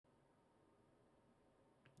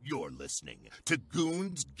You're listening to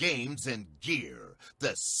Goons, Games, and Gear, the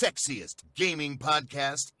sexiest gaming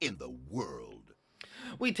podcast in the world.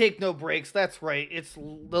 We take no breaks. That's right. It's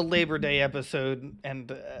the Labor Day episode,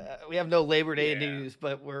 and we have no Labor Day news,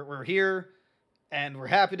 but we're here, and we're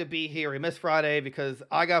happy to be here. We missed Friday because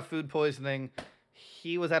I got food poisoning.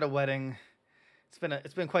 He was at a wedding.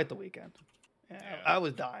 It's been quite the weekend. I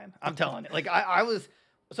was dying. I'm telling you. Like I was.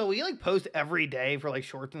 So we like post every day for like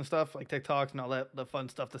shorts and stuff, like TikToks and all that, the fun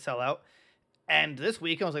stuff to sell out. And this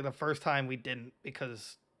weekend was like the first time we didn't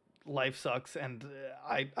because life sucks, and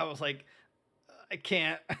I was like, I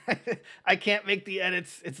can't I can't make the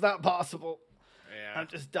edits. It's not possible. Yeah. I'm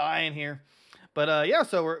just dying here. But yeah,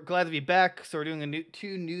 so we're glad to be back. So we're doing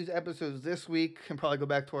two news episodes this week, and probably go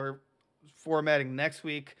back to our formatting next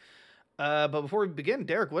week. But before we begin,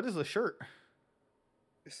 Derek, what is the shirt?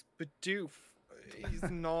 It's Bidoof. He's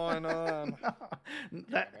gnawing on.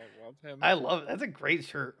 That, I love him. I love it. That's a great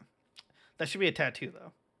shirt. That should be a tattoo,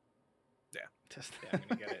 though. Yeah. Just Yeah, I'm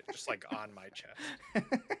gonna get it just like on my chest.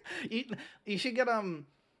 you should get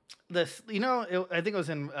this. I think it was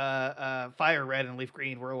in Fire Red and Leaf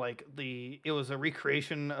Green, where like it was a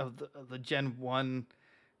recreation of the Gen 1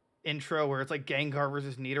 intro where it's like Gengar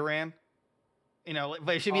versus Nidoran.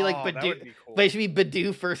 But it should be like that Bidoof. would be cool. But it should be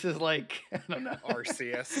Bidoof versus like I don't know.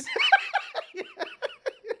 Arceus.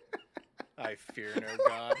 I fear no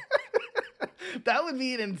god. That would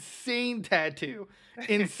be an insane tattoo.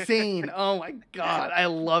 Insane. Oh my god, I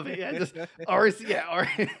love it. Yeah, just RC. Yeah,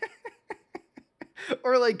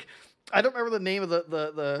 or like I don't remember the name of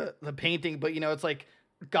the painting, but it's like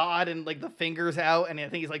God and like the fingers out, and I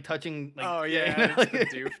think he's like touching. Like, Oh yeah, it's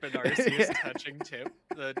Bidoof and Arceus touching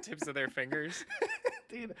the tips of their fingers.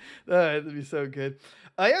 Dude, that'd be so good.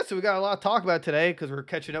 Yeah, so we got a lot to talk about today because we're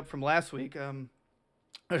catching up from last week.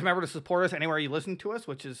 Remember to support us anywhere you listen to us,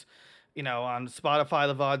 which is, on Spotify,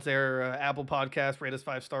 the VOD's there, Apple Podcasts, rate us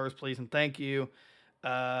 5 stars, please, and thank you.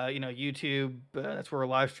 YouTube, that's where we're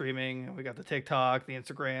live streaming. We got the TikTok, the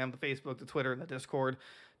Instagram, the Facebook, the Twitter, and the Discord.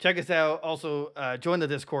 Check us out. Also, join the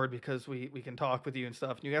Discord because we can talk with you and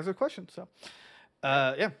stuff, and you guys have questions. So,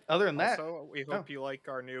 yeah. Other than that, Also, we hope you like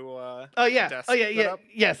our new. Desk setup.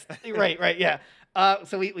 yes, right, yeah.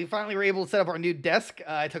 So we finally were able to set up our new desk.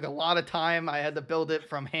 It took a lot of time. I had to build it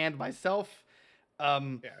from hand myself.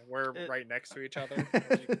 Yeah, we're right next to each other.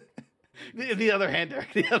 The other hand,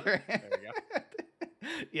 Derek. The other hand. There we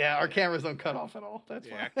go. Yeah, our cameras don't cut off at all. That's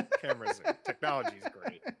Yeah, fine. technology's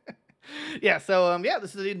great. Yeah, so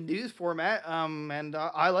this is a news format, and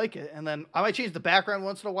I like it. And then I might change the background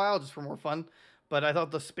once in a while just for more fun. But I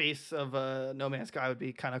thought the space of No Man's Sky would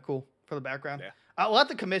be kind of cool for the background. Yeah. I'll have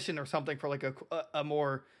to commission or something for like a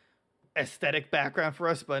more aesthetic background for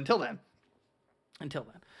us. But until then.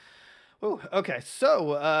 Ooh, okay,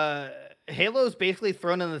 so Halo's basically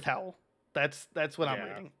thrown in the towel. That's what I'm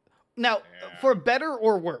reading. Now, for better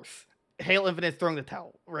or worse, Halo Infinite's throwing the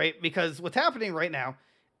towel, right? Because what's happening right now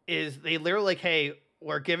is they literally like, hey,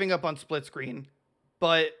 we're giving up on split screen,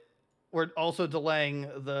 but we're also delaying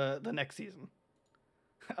the next season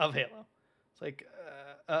of Halo. It's like,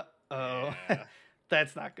 yeah.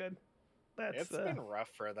 That's not good. It's been rough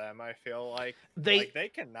for them. I feel like they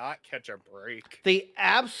cannot catch a break. They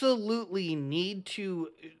absolutely need to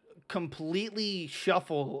completely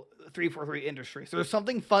shuffle 343 Industries. There's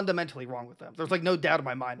something fundamentally wrong with them. There's like no doubt in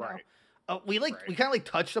my mind now. We kind of like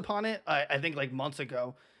touched upon it. I think like months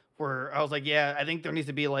ago, where I was like, yeah, I think there needs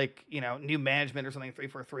to be like new management or something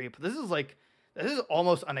 343. But this is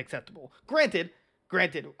almost unacceptable. Granted,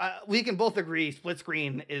 we can both agree split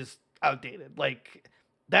screen is outdated. Like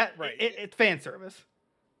that, it's fan service.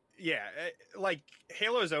 Yeah, like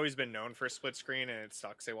Halo's always been known for split screen, and it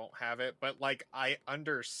sucks they won't have it. But like, I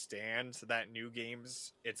understand that new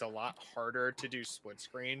games, it's a lot harder to do split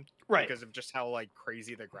screen, because of just how like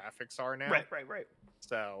crazy the graphics are now. Right.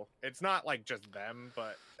 So it's not like just them,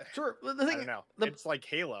 but sure. The thing, I don't know. It's like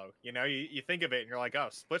Halo. You think of it, and you're like, oh,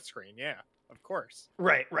 split screen, yeah. Of course.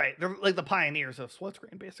 Right. They're like the pioneers of split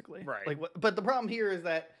screen, basically. Right. Like, but the problem here is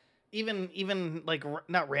that even like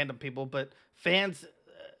not random people, but fans,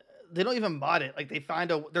 they don't even mod it. Like they find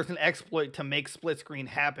there's an exploit to make split screen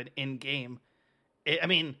happen in game.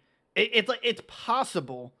 It's like it's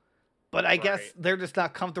possible, but I guess they're just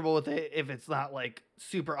not comfortable with it if it's not like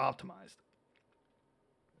super optimized.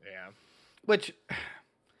 Yeah. Which,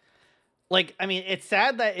 like, it's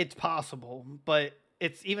sad that it's possible, but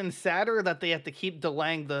it's even sadder that they have to keep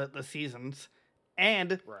delaying the seasons,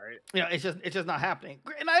 and it's just not happening.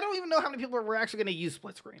 And I don't even know how many people were actually going to use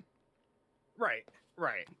split screen. Right.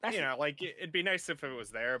 Like it'd be nice if it was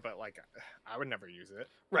there, but like I would never use it.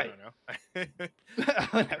 Right. I don't know. I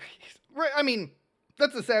would never use it. Right.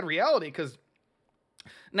 that's a sad reality because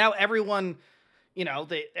now everyone,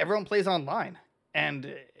 everyone plays online, and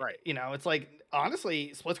Right. it's like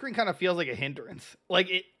honestly, split screen kind of feels like a hindrance, like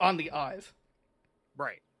it on the eyes.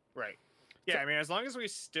 Right. Yeah, I mean, as long as we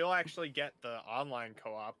still actually get the online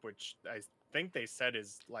co-op, which I think they said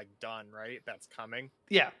is like done, right? That's coming.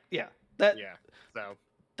 Yeah. So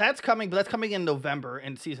that's coming, but that's coming in November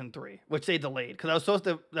in season 3, which they delayed because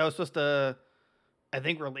that was supposed to, I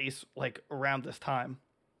think, release like around this time.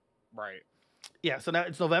 Right. Yeah, so now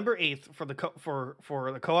it's November 8th for the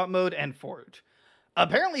for the co-op mode and Forge.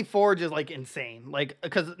 Apparently, Forge is like insane, like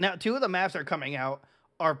because now 2 of the maps that are coming out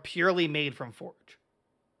are purely made from Forge.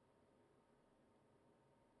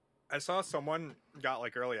 I saw someone got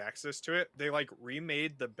like early access to it. They like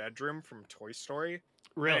remade the bedroom from Toy Story.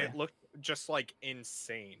 Really, And it looked just like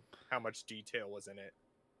insane how much detail was in it.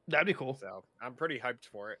 That'd be cool. So I'm pretty hyped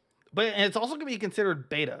for it. But and it's also gonna be considered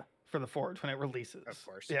beta for the Forge when it releases. Of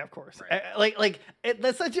course. Yeah, of course. Right.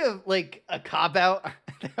 That's such a cop out.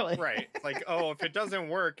 Right. Like, oh, if it doesn't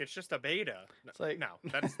work, it's just a beta. It's like no,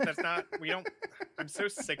 that's not. We don't. I'm so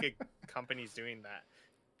sick of companies doing that.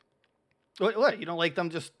 What? You don't like them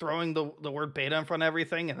just throwing the word beta in front of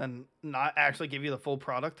everything and then not actually give you the full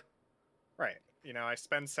product? Right. I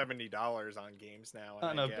spend $70 on games now,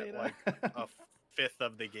 and I get beta. like a fifth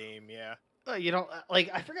of the game. Yeah. You don't like.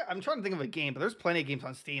 I forget. I'm trying to think of a game, but there's plenty of games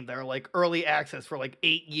on Steam that are like early access for like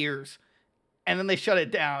 8 years, and then they shut it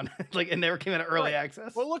down. Like it never came into early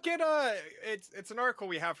access. Well, look at it's an article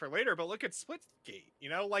we have for later, but look at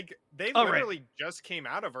Splitgate. Like they literally just came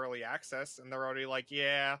out of early access, and they're already like,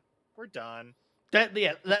 yeah, we're done.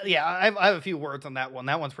 I have a few words on that one.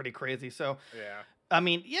 That one's pretty crazy. So yeah, I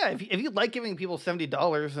mean, yeah, if you like giving people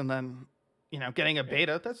 $70 and then getting a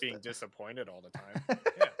beta, that's being disappointed all the time.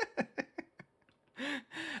 Yeah.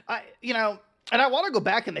 And I want to go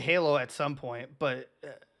back into Halo at some point, but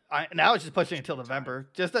now it's just pushing until November,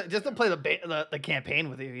 just to play the campaign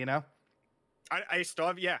with you. I still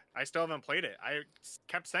haven't played it. I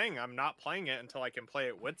kept saying I'm not playing it until I can play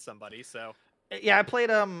it with somebody. So yeah, I played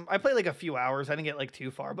like a few hours. I didn't get like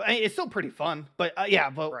too far, but it's still pretty fun. But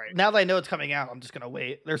right. Now that I know it's coming out, I'm just gonna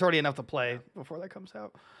wait. There's already enough to play before that comes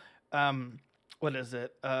out. What is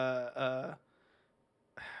it?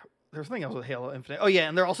 There's something else with Halo Infinite. Oh yeah,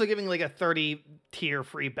 and they're also giving like a 30 tier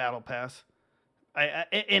free battle pass.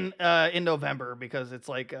 In November because it's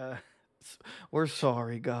like we're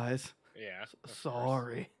sorry guys. Yeah.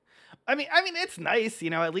 Sorry. I mean it's nice,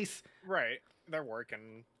 at least. Right. They're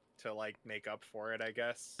working to like make up for it, I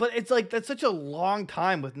guess. But it's like that's such a long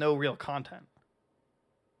time with no real content.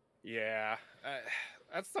 Yeah.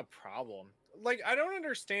 That's the problem. Like, I don't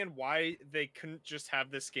understand why they couldn't just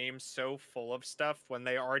have this game so full of stuff when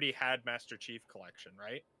they already had Master Chief Collection,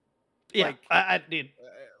 right? Yeah, like, I did.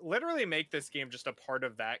 Literally make this game just a part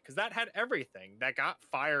of that, because that had everything. That got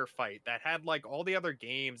Firefight. That had, like, all the other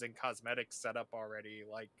games and cosmetics set up already.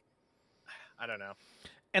 Like, I don't know.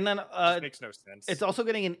 And then it makes no sense. It's also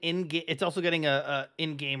getting an in-game. It's also getting a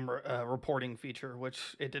in-game reporting feature,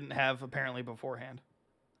 which it didn't have apparently beforehand.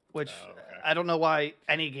 Which I don't know why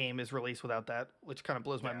any game is released without that, which kind of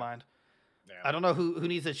blows my mind. Yeah. I don't know who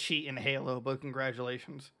needs a cheat in Halo, but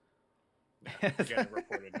congratulations. Yeah, you're getting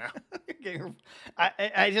reported now.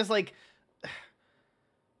 I just like,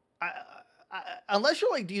 unless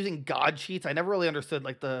you're like using God cheats, I never really understood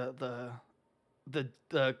like the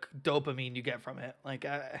dopamine you get from it. Like,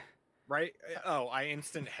 right? Oh, I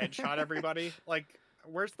instant headshot everybody. Like,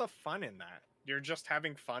 where's the fun in that? You're just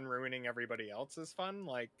having fun ruining everybody else's fun?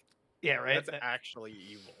 Like, yeah, right? That's actually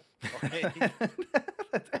evil. Like,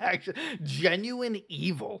 that's actually genuine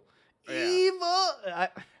evil. Yeah. Evil!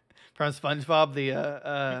 From SpongeBob,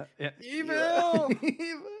 Evil!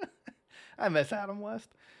 Evil! I miss Adam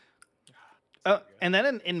West. And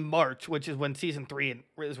then in March, which is when Season 3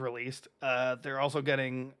 is released, they're also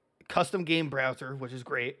getting custom game browser, which is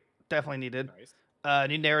great. Definitely needed. Nice.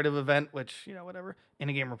 New narrative event, which, whatever.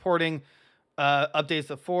 In-game reporting. Updates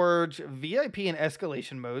to Forge, VIP and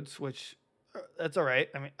escalation modes, which that's all right.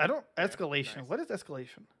 I mean, I don't escalation. Nice. What is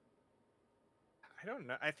escalation? I don't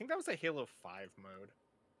know. I think that was a Halo 5 mode.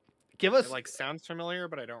 Give us it sounds familiar,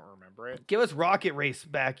 but I don't remember it. Give us Rocket Race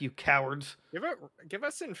back, you cowards. Give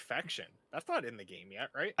us Infection. That's not in the game yet,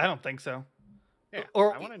 right? I don't think so. Yeah,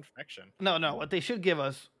 I want Infection. No. What they should give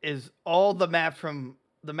us is all the maps from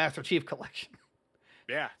the Master Chief Collection.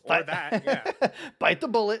 Yeah, or that. Yeah. Bite the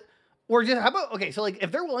bullet. Or just how about so like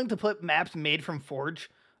if they're willing to put maps made from Forge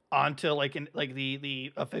onto like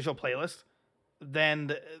the official playlist,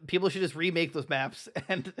 then people should just remake those maps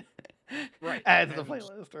and add to the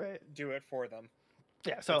playlist, right? Do it for them.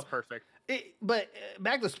 Yeah, so that's perfect. But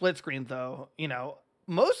back to split screen though,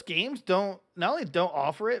 most games don't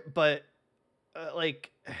offer it, but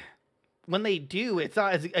like when they do, it's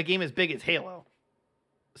not a game as big as Halo.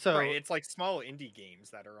 So right, it's like small indie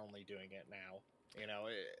games that are only doing it now. You know,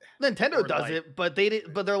 Nintendo does like, it, but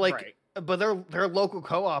they're like, right. but their local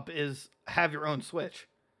co-op is have your own Switch.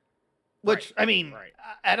 Which right. I mean, right.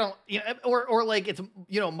 I don't, or like it's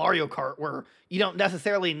Mario Kart where you don't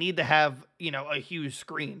necessarily need to have a huge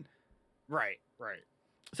screen. Right.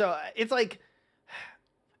 So it's like,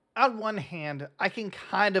 on one hand, I can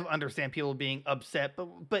kind of understand people being upset,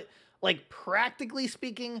 but like practically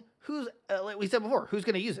speaking, who's like we said before, who's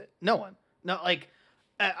going to use it? No one. No, like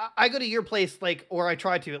I go to your place or I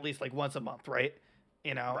try to at least like once a month, right?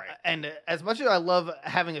 Right. And as much as I love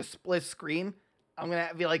having a split screen, I'm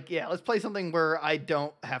gonna be like, yeah, let's play something where I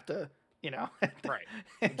don't have to, right.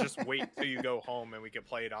 And just wait till you go home and we can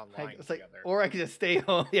play it online together. Or I can just stay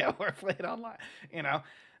home, or play it online,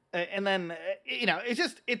 and then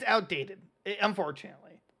it's outdated,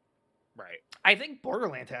 unfortunately. Right. I think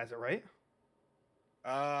Borderlands has it, right?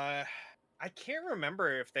 I can't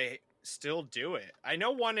remember if they still do it. I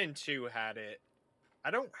know 1 and 2 had it.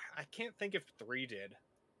 I can't think if 3 did.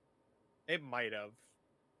 It might have.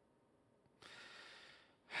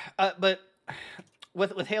 But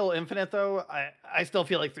with Halo Infinite though, I still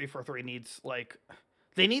feel like 343 needs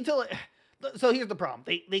they need to. So here's the problem: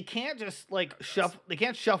 they can't just shuffle. They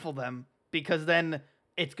can't shuffle them because then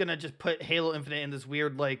it's gonna just put Halo Infinite in this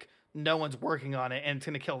weird no one's working on it and it's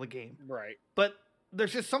gonna kill the game. Right. But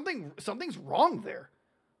there's just something's wrong there.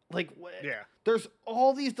 Yeah. There's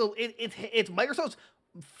all these. It's Microsoft's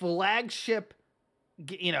flagship,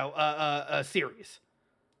 series.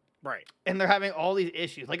 Right. And they're having all these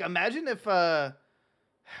issues. Imagine if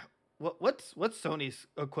what's Sony's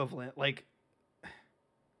equivalent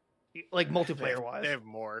multiplayer wise? They have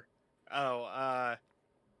more. Oh,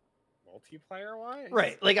 multiplayer wise?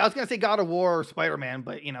 Right. I was gonna say God of War or Spider-Man,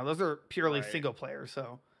 but those are purely right. single player.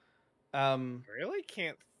 So, I really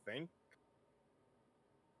can't think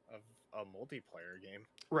of a multiplayer game.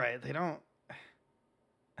 Right. They don't.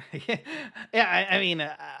 Yeah. I mean,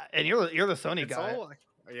 and you're the Sony guy.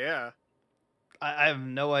 Yeah. I have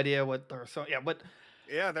no idea what they're but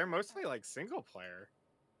yeah, they're mostly single player.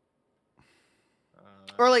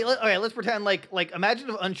 Or let's pretend imagine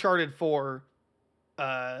if Uncharted 4,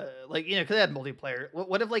 because they had multiplayer.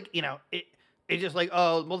 What if it just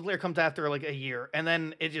multiplayer comes after a year and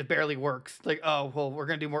then it just barely works. Oh well, we're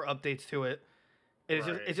gonna do more updates to it.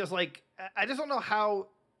 It's just I just don't know how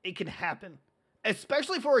it can happen,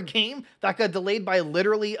 especially for a game that got delayed by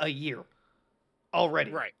literally a year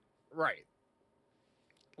already. Right.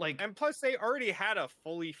 And plus, they already had a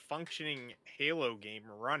fully functioning Halo game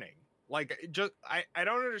running. I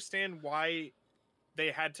don't understand why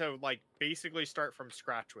they had to basically start from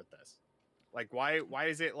scratch with this. Why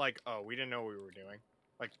is it oh, we didn't know what we were doing?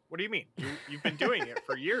 What do you mean? You've been doing it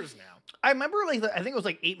for years now. I remember I think it was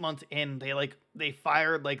 8 months in, they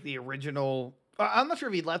fired the original. I'm not sure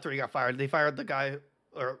if he left or he got fired. They fired the guy,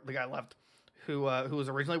 or the guy left, who was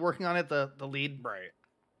originally working on it, the lead. Right.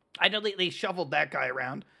 I know they shuffled that guy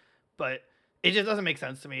around, but it just doesn't make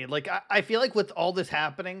sense to me. I feel like with all this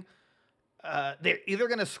happening, they're either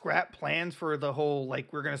going to scrap plans for the whole,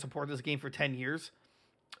 we're going to support this game for 10 years,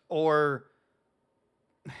 or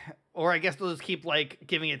I guess they'll just keep,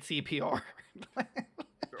 giving it CPR.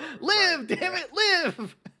 Live, damn it,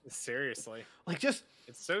 live! Seriously. Just...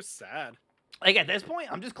 It's so sad. At this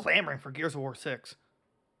point, I'm just clamoring for Gears of War 6.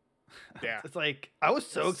 Yeah. It's I was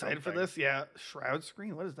so excited for this. Yeah. Shroud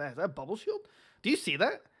screen. What is that? Is that Bubble Shield? Do you see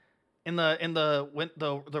that in the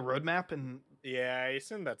roadmap? And yeah, I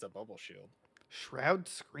assume that's a Bubble Shield. Shroud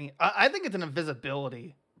screen. I think it's an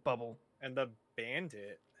invisibility bubble. And the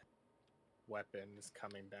Bandit weapon is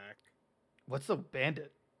coming back. What's the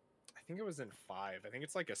Bandit? I think it was in 5. I think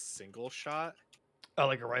it's a single shot. Oh,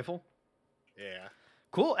 like a rifle? Yeah.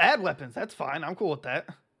 Cool. Add weapons. That's fine. I'm cool with that.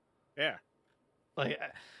 Yeah. But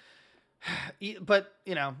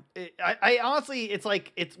I honestly, it's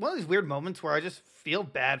it's one of these weird moments where I just feel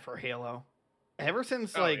bad for Halo. Ever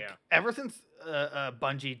since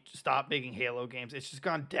Bungie stopped making Halo games, it's just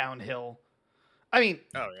gone downhill. I mean,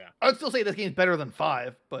 oh yeah, I would still say this game's better than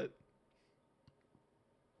 5, but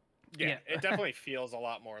yeah, it definitely feels a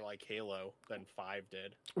lot more like Halo than 5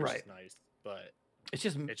 did, which is nice. But it's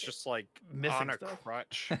just missing on a stuff.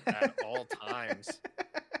 crutch at all times.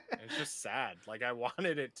 It's just sad. I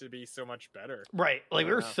wanted it to be so much better. Right. We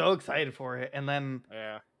were so excited for it. And then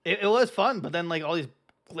yeah, it was fun. But then all these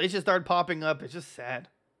glitches started popping up. It's just sad.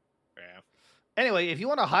 Yeah. Anyway, if you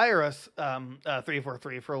want to hire us,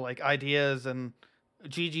 343 for ideas and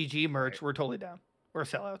GGG merch, we're totally down. We're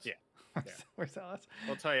sellouts. Yeah. Where's Alice?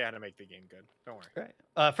 We'll tell you how to make the game good. Don't worry.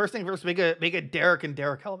 Right. First thing first, make a Derek and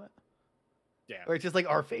Derek helmet. Yeah. Or it's just like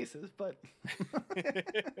our faces, but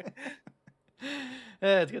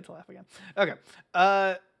it's good to laugh again. Okay.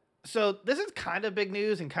 So this is kind of big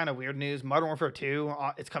news and kind of weird news. Modern Warfare 2,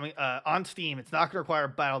 it's coming on Steam. It's not going to require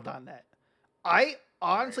Battle.net. I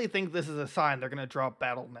honestly think this is a sign they're going to drop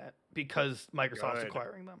Battle.net because Microsoft's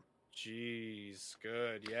acquiring them. Jeez,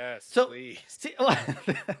 good. Yes, so, please. See,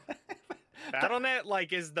 Battle.net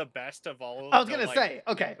is the best of all of I was going to say,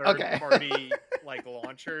 okay. Third-party like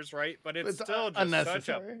launchers, right? But it's still just such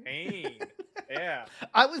a pain. Yeah.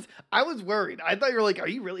 I was worried. I thought you were like,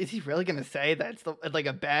 is he really going to say that's like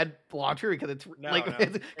a bad launcher because it's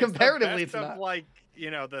it's comparatively it's not.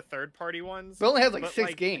 The third-party ones. It only has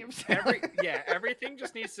 6 games. Everything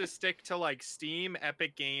just needs to stick to Steam,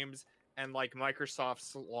 Epic Games, and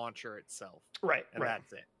Microsoft's launcher itself. Right. And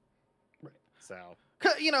that's it. Right. So,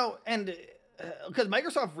 and because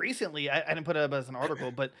Microsoft recently, I didn't put it up as an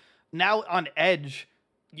article, but now on Edge,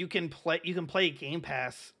 you can play Game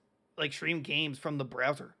Pass, stream games from the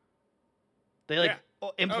browser. They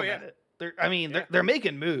implement it. They're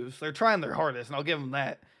making moves. They're trying their hardest, and I'll give them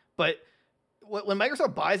that. But when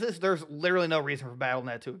Microsoft buys this, there's literally no reason for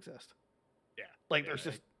Battle.net to exist. Yeah. There's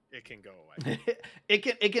just it can go away.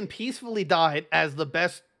 it can peacefully die as the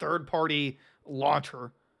best third-party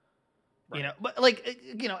launcher. Right. But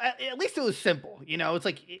at least it was simple. It's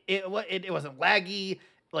it wasn't laggy.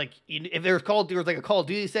 If there was a Call of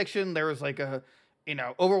Duty section, there was a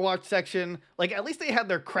Overwatch section. At least they had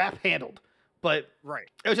their crap handled. But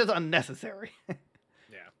it was just unnecessary. Yeah.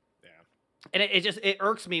 And it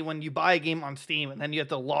irks me when you buy a game on Steam and then you have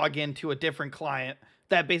to log into a different client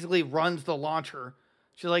that basically runs the launcher.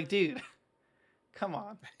 She's like, dude, come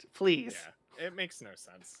on, please. Yeah, it makes no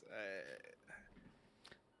sense.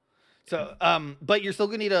 So, but you're still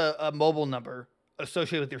gonna need a mobile number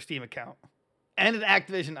associated with your Steam account and an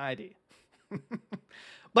Activision ID.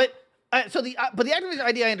 but the Activision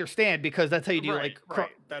ID I understand because that's how you do right.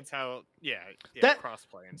 That's how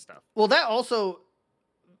crossplay and stuff. Well, that also,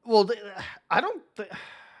 I'm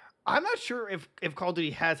not sure if Call of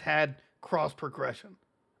Duty has had cross progression.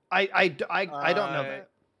 I don't know that.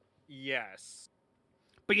 Yes,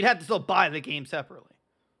 but you'd have to still buy the game separately.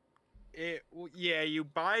 You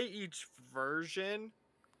buy each version,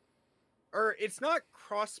 or it's not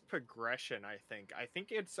cross progression. I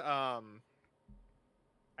think it's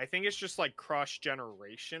just cross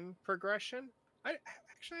generation progression. I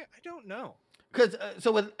don't know because I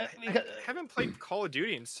haven't played Call of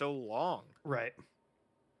Duty in so long. Right.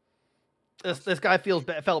 This guy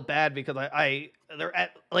felt bad because they're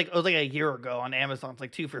at it was a year ago on Amazon.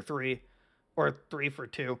 It's 2 for $3 or 3 for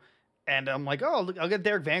 $2, and I'm like, oh, look, I'll get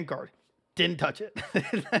Derek Vanguard. Didn't touch it.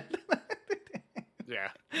 Yeah.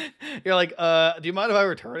 You're like, do you mind if I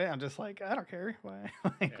return it? I'm just like, I don't care. Why?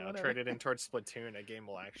 I'll trade it in towards Splatoon, a game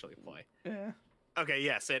we'll actually play. Yeah. Okay,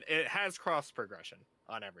 yes, it has cross progression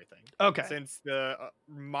on everything. Okay. Since the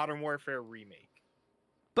Modern Warfare remake.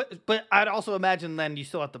 But I'd also imagine then you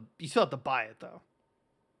still have to buy it though.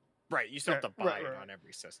 Right, you still have to buy it on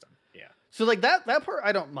every system. Yeah. So that part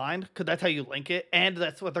I don't mind because that's how you link it, and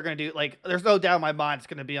that's what they're gonna do. There's no doubt in my mind it's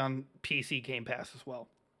gonna be on PC Game Pass as well.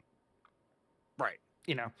 Right.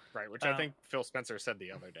 Right, which I think Phil Spencer said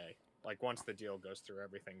the other day. Once the deal goes through,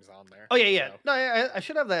 everything's on there. Oh yeah. So. No, I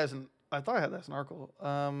should have that I thought I had that as an article.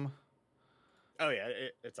 Oh yeah,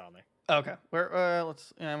 it's on there. Okay. Where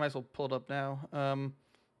let's I might as well pull it up now.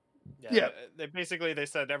 Yeah. They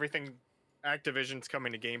said everything Activision's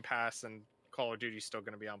coming to Game Pass and Call of Duty's still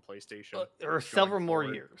going to be on PlayStation. There are several more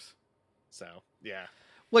years. So, yeah.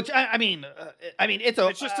 Which I mean it's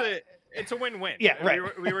a win-win. Yeah, right.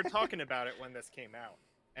 We were talking about it when this came out.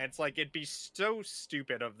 And it's it'd be so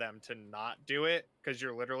stupid of them to not do it because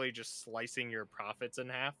you're literally just slicing your profits in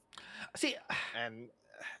half. See, and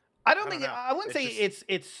I wouldn't say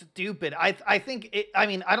it's stupid. I think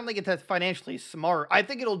I don't think it's as financially smart. I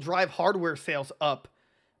think it'll drive hardware sales up,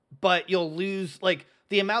 but you'll lose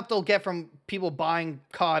the amount they'll get from people buying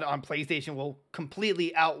COD on PlayStation will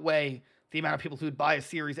completely outweigh the amount of people who'd buy a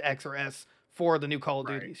Series X or S for the new Call of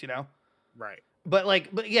Duties, Right.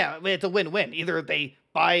 But yeah, it's a win-win. Either they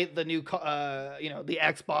buy the new, the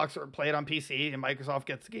Xbox or play it on PC and Microsoft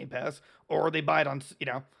gets the Game Pass, or they buy it on,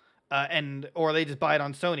 or they just buy it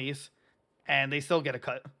on Sony's and they still get a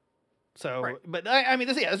cut. So, right. But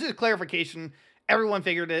this is just clarification. Everyone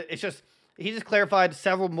figured it. It's just, he just clarified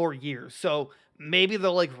several more years. So maybe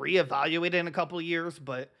they'll reevaluate it in a couple of years,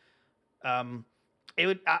 but,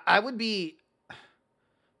 I would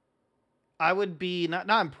be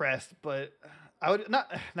not impressed, but I would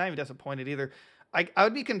not even disappointed either. I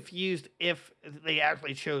would be confused if they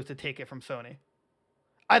actually chose to take it from Sony.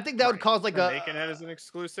 I think that would cause like making it as an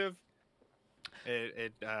exclusive.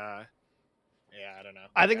 Yeah, I don't know.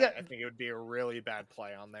 I think it would be a really bad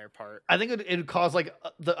play on their part. I think it would cause like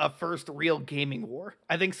a first real gaming war.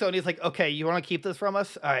 I think Sony's like, okay, you want to keep this from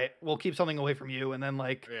us? All right, we'll keep something away from you, and then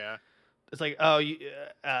like, it's like, oh,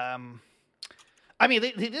 I mean,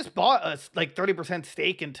 they just bought us like 30%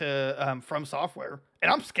 stake into From Software,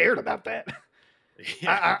 and I'm scared about that.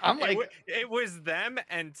 Yeah. I'm like, it was them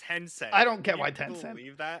and Tencent. I don't get why Tencent.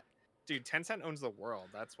 Believe that, dude. Tencent owns the world.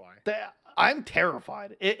 That's why. I'm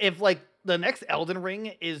terrified. If like the next Elden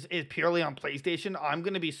Ring is purely on PlayStation, I'm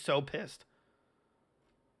gonna be so pissed.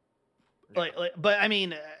 Yeah. But I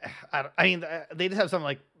mean, they just have something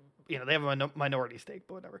like, they have a minority stake,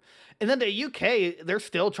 but whatever. And then the UK, they're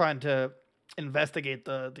still trying to investigate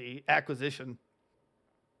the acquisition.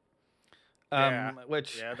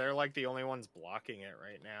 Which they're like the only ones blocking it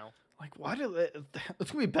right now. Like, why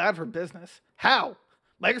it's gonna be bad for business? How?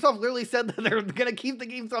 Microsoft literally said that they're gonna keep the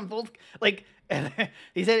games on both. Like, and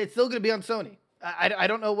he said it's still gonna be on Sony. I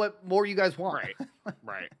don't know what more you guys want.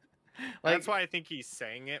 Right. That's why I think he's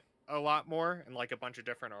saying it a lot more in like a bunch of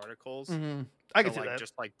different articles. Mm-hmm. I can see that.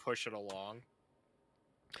 Just like push it along.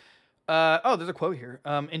 There's a quote here.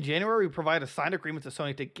 In January, we provide a signed agreement to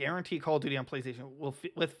Sony to guarantee Call of Duty on PlayStation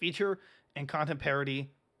with feature and content parity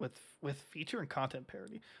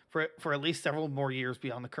for at least several more years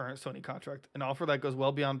beyond the current Sony contract, an offer that goes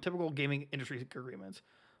well beyond typical gaming industry agreements.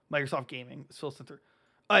 Microsoft Gaming, Phil Spencer.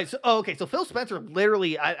 All right, so Phil Spencer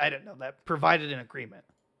literally, I didn't know that, provided an agreement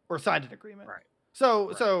or signed an agreement. Right.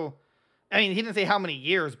 So, I mean, he didn't say how many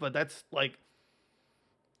years, but that's like,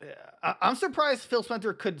 I'm surprised Phil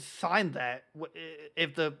Spencer could sign that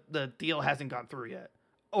if the deal hasn't gone through yet,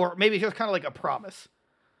 or maybe it's just kind of like a promise.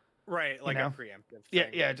 Right, like a preemptive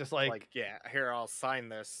thing. Yeah, just like here, I'll sign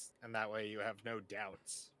this, and that way you have no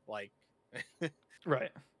doubts. Like,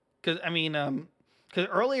 right? Because I mean, because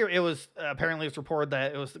earlier it was apparently it's reported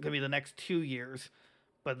that it was going to be the next 2 years,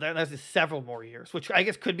 but then that's several more years, which I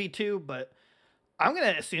guess could be 2, but I'm going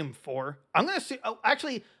to assume 4. I'm going to assume. Oh,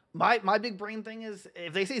 actually, my big brain thing is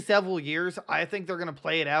if they say several years, I think they're going to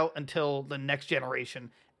play it out until the next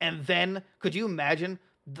generation, and then could you imagine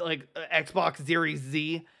like Xbox Series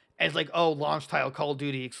Z? As like, launch title Call of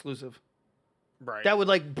Duty exclusive. Right. That would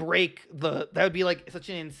like that would be like such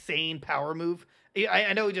an insane power move.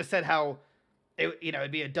 I know we just said how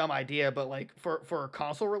it'd be a dumb idea, but like for a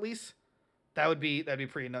console release, that'd be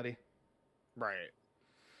pretty nutty. Right.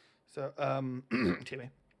 So excuse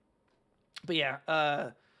me. But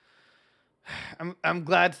yeah, I'm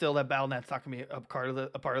glad still that Battle.net's not gonna be a part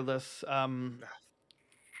of this.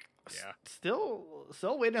 Yeah.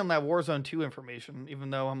 Still waiting on that Warzone 2 information,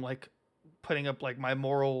 even though I'm like putting up like my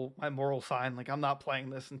moral sign, like I'm not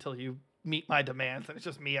playing this until you meet my demands, and it's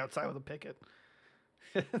just me outside with a picket.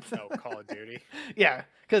 Call of Duty. Yeah,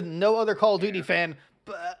 because no other Call of Duty fan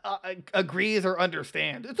agrees or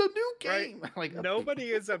understands. It's a new game. Right. Like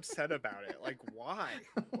nobody is upset about it. Like why?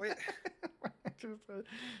 Wait.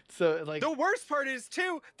 So like the worst part is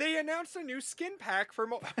too, they announced a new skin pack for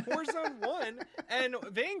Warzone 1 and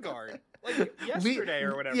Vanguard like yesterday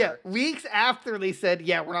or whatever. Yeah, weeks after they said,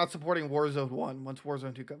 we're not supporting Warzone 1 once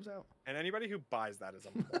Warzone 2 comes out. And anybody who buys that is a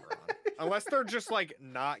moron. Unless they're just like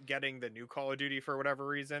not getting the new Call of Duty for whatever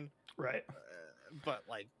reason. Right. But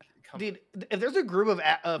like, dude, if there's a group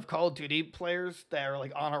of Call of Duty players that are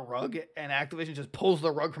like on a rug and Activision just pulls the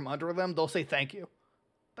rug from under them, they'll say thank you.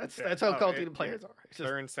 That's how Call of Duty players are.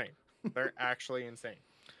 They're insane. They're actually insane.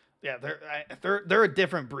 Yeah, they're a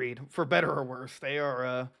different breed, for better or worse. They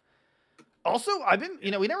are. Also, I've been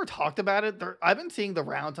we never talked about it. I've been seeing the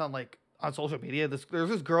rounds on social media. There's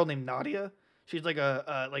this girl named Nadia. She's like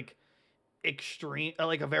a extreme,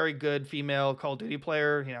 like a very good female Call of Duty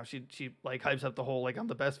player. She like hypes up the whole like I'm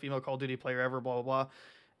the best female Call of Duty player ever. Blah blah blah.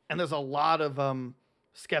 And there's a lot of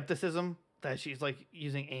skepticism that she's like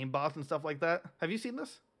using aimbots and stuff like that. Have you seen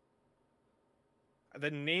this? The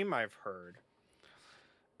name I've heard.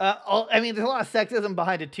 I mean, there's a lot of sexism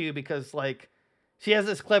behind it too, because like she has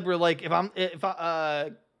this clip where like if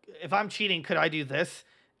I'm cheating, could I do this?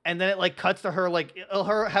 And then it like cuts to her like it'll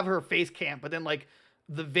have her face cam, but then like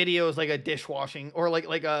the video is like a dishwashing or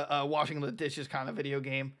like a washing the dishes kind of video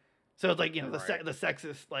game. So it's like the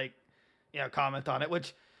sexist like comment on it,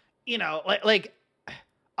 which like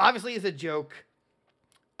obviously is a joke,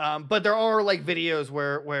 but there are like videos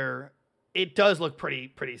where it does look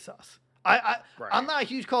pretty sus. I'm not a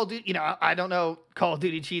huge Call of Duty, I don't know Call of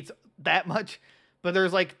Duty cheats that much, but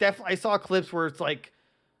there's like definitely I saw clips where it's like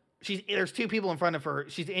there's 2 people in front of her,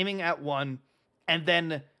 she's aiming at one, and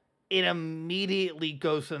then it immediately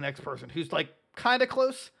goes to the next person who's like kind of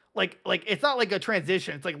close. Like it's not like a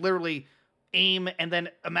transition. It's like literally aim and then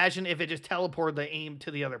imagine if it just teleported the aim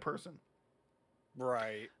to the other person.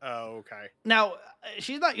 Right. Oh, okay. Now,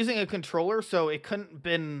 she's not using a controller, so it couldn't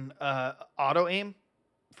been auto aim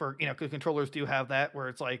for, because controllers do have that where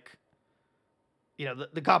it's like,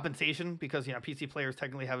 the compensation because, PC players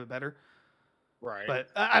technically have it better. Right. But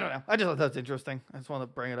I don't know. I just thought that's interesting. I just wanted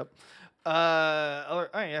to bring it up.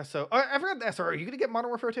 Yeah. So I forgot to ask, are you going to get Modern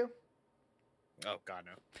Warfare 2? Oh, God,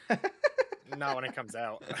 no. Not when it comes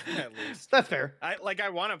out, at least. That's fair. I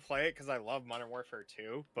want to play it because I love Modern Warfare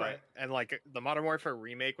 2, but right. And the Modern Warfare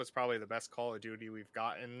remake was probably the best Call of Duty we've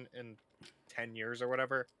gotten in 10 years or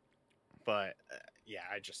whatever. But yeah,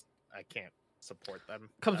 I can't support them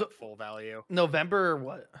at full value. November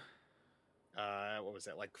what? What was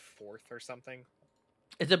it, like 4th or something?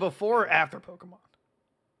 Is it before or after Pokemon?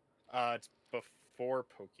 It's before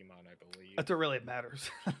Pokemon, I believe. That's what really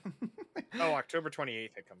matters. Oh, October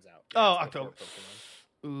 28th it comes out. Yeah, October.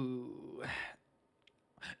 Ooh.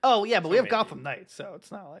 Oh yeah, but we have maybe. Gotham Knights, so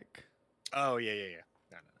it's not like. Oh yeah.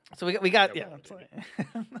 No. So we got yeah. That's like...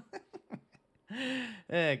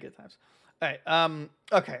 good times. All right.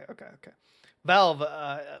 Okay. Valve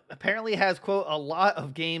apparently has quote a lot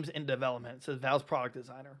of games in development. Says Valve's product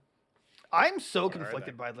designer. I'm so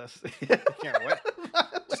conflicted by this. Yeah, what?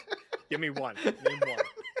 Give me one. Name one.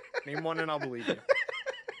 Name one, and I'll believe you.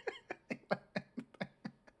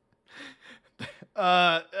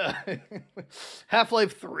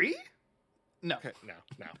 Half-Life 3? No.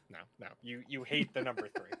 No. You hate the number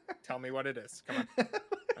 3. Tell me what it is. Come on.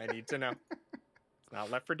 I need to know. It's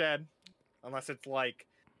not Left 4 Dead. Unless it's like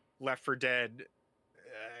Left 4 Dead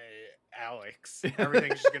Alex.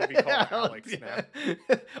 Everything's just going to be called Alex now.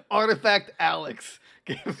 Artifact Alex.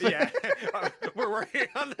 Yeah. We're working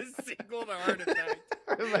on the sequel to Artifact.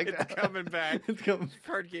 It's coming back.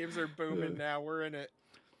 Card games are booming now. We're in it.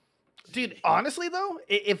 Dude, honestly though,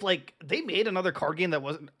 if like they made another card game that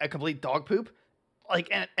wasn't a complete dog poop,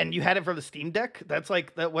 like and you had it for the Steam Deck, that's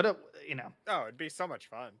like that. Oh, it'd be so much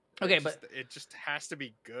fun. Okay, but it just has to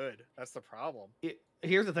be good. That's the problem.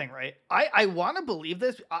 Here's the thing, right? I want to believe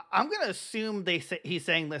this. I'm gonna assume he's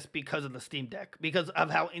saying this because of the Steam Deck, because of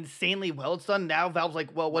how insanely well it's done. Now Valve's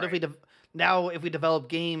like, well, what if we develop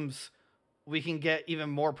games, we can get even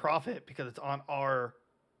more profit because it's on our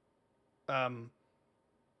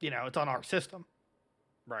it's on our system.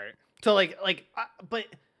 Right. So but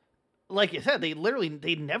like you said, they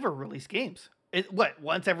never release games.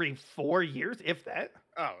 Once every 4 years, if that?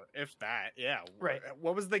 Oh, if that, yeah. Right.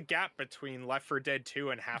 What was the gap between Left 4 Dead 2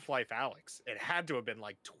 and Half-Life Alyx? It had to have been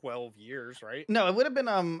like 12 years, right? No, it would have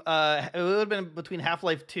been between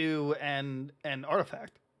Half-Life 2 and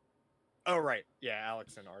Artifact. Oh, right. Yeah,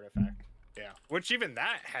 Alyx and Artifact. Yeah. Which even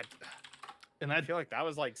that had... And I feel like that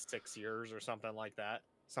was like 6 years or something like that.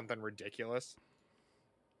 Something ridiculous.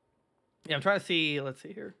 Yeah, I'm trying to see. Let's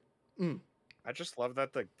see here. I just love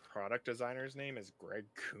that the product designer's name is Greg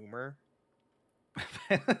Coomer.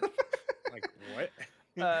 Like what?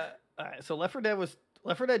 All right. So Left 4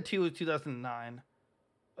 Dead 2 was 2009.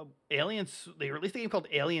 They released a game called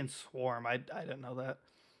Alien Swarm. I didn't know that.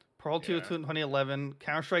 Pearl 2 2011.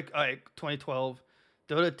 Counter Strike 2012.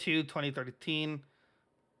 Dota 2 2013.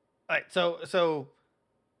 All right. So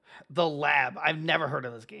The Lab. I've never heard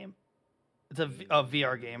of this game. It's a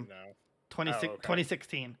VR game. No.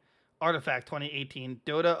 2016. Artifact 2018.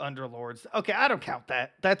 Dota Underlords. Okay, I don't count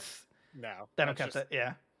that. I don't count that.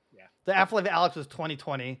 Yeah. The Half-Life Alyx was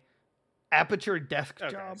 2020. Aperture Desk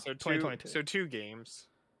Job 2022. So 2 games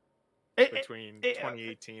between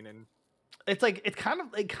 2018 and. It's like it's kind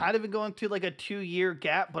of been going through like a 2-year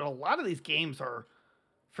gap, but a lot of these games are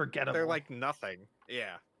forgettable. They're like nothing.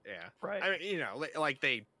 Yeah. Right. I mean, like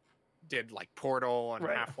they did like Portal and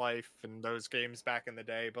Half-Life and those games back in the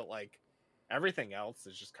day, but like everything else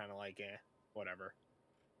is just kind of like whatever.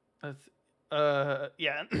 That's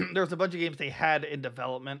yeah. There's a bunch of games they had in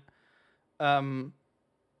development. It's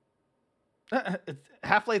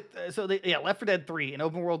Half-Life. So Left 4 Dead 3, an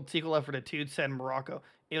open world sequel Left 4 Dead 2 set in Morocco.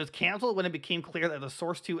 It was canceled when it became clear that the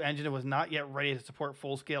Source 2 engine was not yet ready to support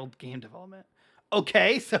full-scale game development.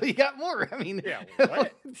 Okay, so you got more. I mean, yeah,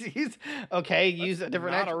 what? Geez. Okay, use a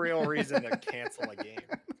different. Not a real reason to cancel a game.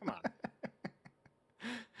 Come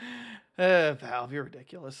on. Valve, you're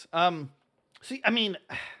ridiculous. See,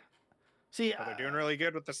 they're doing really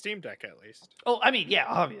good with the Steam Deck, at least. Oh, I mean, yeah,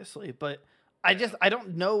 obviously, but I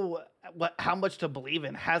don't know how much to believe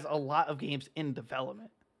in. Has a lot of games in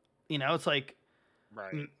development. It's like,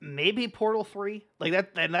 right? Maybe Portal 3, like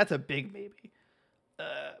that, and that's a big maybe.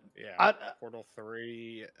 Portal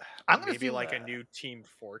 3. I'm gonna maybe see like a new Team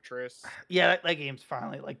Fortress. Yeah, that game's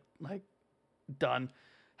finally like done.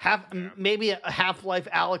 Maybe a Half-Life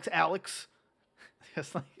Alex.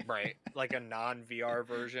 Just like right, like a non-VR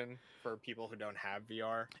version for people who don't have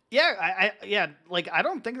VR. Yeah, I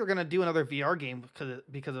don't think they're gonna do another VR game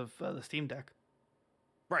because of the Steam Deck.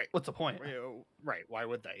 Right. What's the point? Right. Why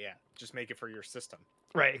would they? Yeah, just make it for your system.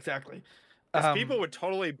 Right. Exactly. Because people would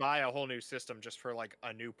totally buy a whole new system just for like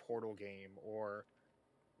a new Portal game, or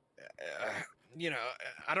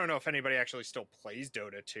I don't know if anybody actually still plays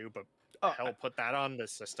Dota 2, but hell, put that on the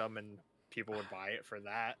system and people would buy it for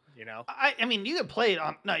that. I mean, you can play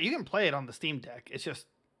it on the Steam Deck. It's just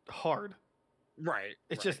hard. Right.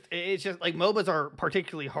 It's just like MOBAs are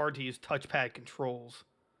particularly hard to use touchpad controls.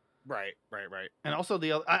 Right. And also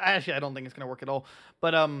I don't think it's gonna work at all.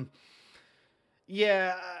 But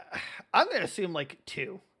yeah, I'm gonna assume like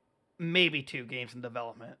maybe 2 games in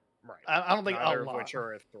development. Right. I don't think neither of which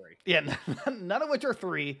are 3. Yeah, none of which are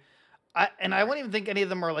 3. I wouldn't even think any of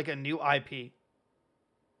them are like a new IP.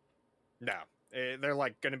 No, they're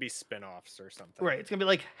like gonna be spin-offs or something. Right. It's gonna be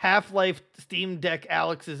like Half-Life Steam Deck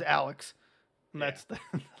Alex's Alex. And that's the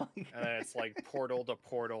and then it's like portal to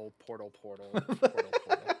portal.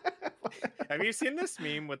 Have you seen this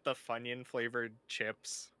meme with the Funyun flavored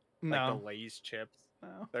chips? No. Like the Lay's chips.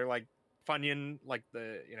 No. They're like Funyun, like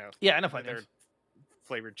the Yeah, I know Funyuns. They're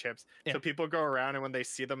flavored chips. Yeah. So people go around and when they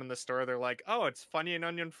see them in the store, they're like, "Oh, it's Funyun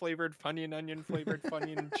onion flavored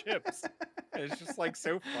Funyun chips." And it's just like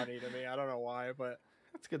so funny to me. I don't know why, but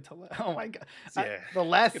it's good to oh my god. Yeah,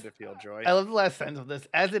 good to feel joy. I love the last sentence of this.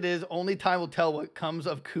 As it is, only time will tell what comes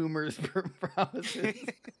of Coomer's promises.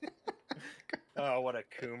 Oh, what a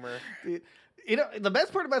Coomer. The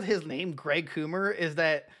best part about his name, Greg Coomer, is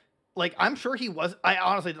that like I'm sure he was I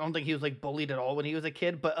honestly don't think he was like bullied at all when he was a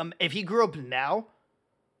kid, but if he grew up now,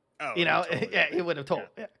 totally he would have told.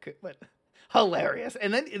 Yeah, but hilarious.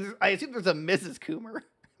 And then I assume there's a Mrs. Coomer.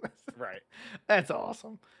 Right. That's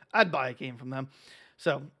awesome. I'd buy a game from them.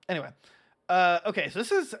 So anyway, okay. So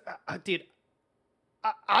this is, dude.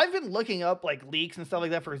 I've been looking up like leaks and stuff like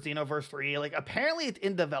that for Xenoverse 3. Like apparently it's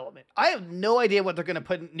in development. I have no idea what they're gonna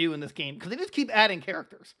put new in this game because they just keep adding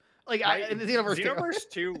characters. Like in the Xenoverse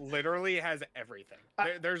 2 literally has everything.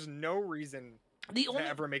 There's no reason to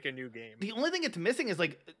ever make a new game. The only thing it's missing is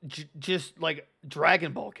like just like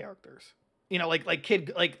Dragon Ball characters. Like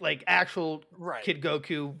Kid like actual Kid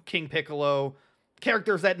Goku, King Piccolo.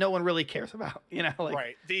 Characters that no one really cares about,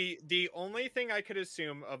 right. The only thing I could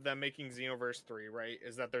assume of them making Xenoverse 3, right,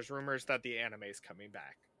 is that there's rumors that the anime is coming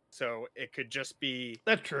back. So it could just be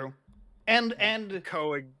that's true, and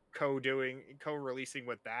co-releasing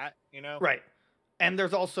with that, right. And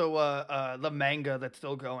there's also the manga that's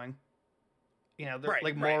still going.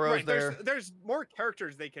 Like Moro's there. There's more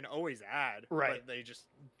characters they can always add, right? But they just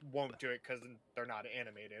won't do it because they're not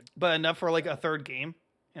animated. But enough for like a third game,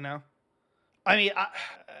 I mean,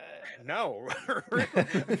 no,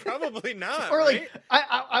 probably not. Or like, right?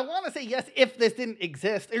 I want to say yes if this didn't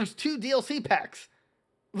exist. There's 2 DLC packs,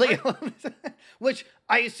 like, which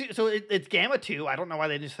I assume. So it's Gamma 2. I don't know why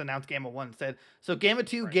they just announced Gamma 1 instead. So Gamma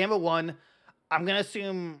 2, right. Gamma 1. I'm gonna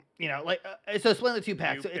assume so split the 2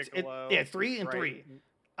 packs. So it's 3 and 3.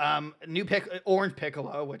 New Orange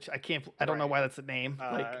Piccolo, which I don't know why that's the name.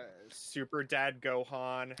 Super Dad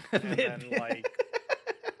Gohan, and then like.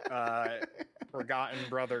 Forgotten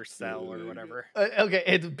Brother Cell or whatever. Okay,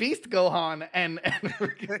 it's Beast Gohan and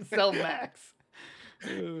Cell Max.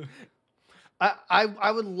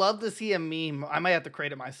 I would love to see a meme. I might have to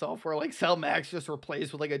create it myself where like Cell Max just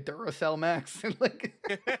replaced with like a Duracell Max and like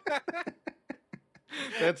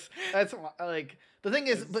that's like the thing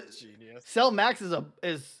is, but genius. Cell Max is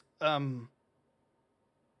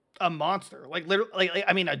a monster, like literally, like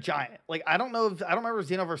I mean, a giant. Like I don't remember if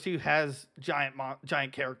Xenoverse 2 has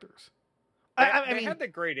giant characters. They had the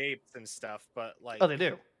great apes and stuff, but like they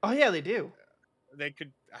do. Oh yeah, they do. They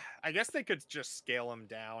could, I guess, they could just scale him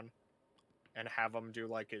down and have him do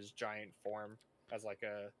like his giant form as like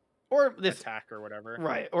attack or whatever.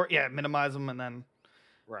 Right, or minimize them and then.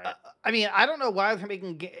 Right. I mean, I don't know why they're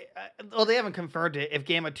making. Well, they haven't confirmed it if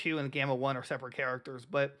Gamma 2 and Gamma 1 are separate characters,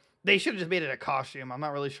 but. They should have just made it a costume. I'm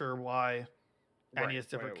not really sure why any is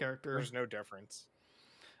different characters. There's no difference.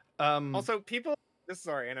 Also, this is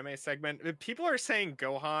our anime segment. People are saying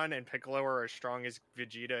Gohan and Piccolo are as strong as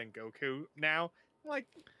Vegeta and Goku now. I'm like,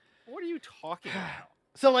 what are you talking about?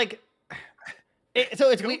 So like,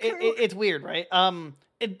 it's weird, right?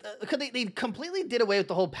 Because they completely did away with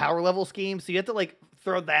the whole power level scheme, so you have to like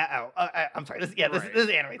throw that out. I'm sorry. This is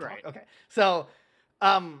anime talk. Okay, so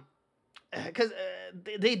because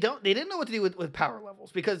they didn't know what to do with power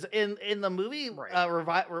levels, because in the movie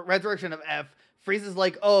Resurrection of F, Frieza's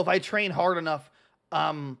like, oh, if I train hard enough,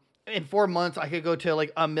 in 4 months I could go to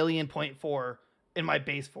like 1,000,000.4 in my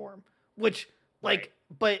base form, which like,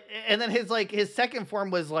 but and then his second form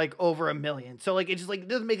was like over 1 million, so like it just like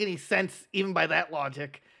doesn't make any sense even by that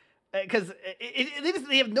logic, because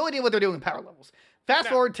they have no idea what they're doing with power levels. Fast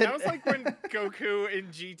forward to... That was like when Goku in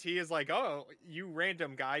GT is like, oh, you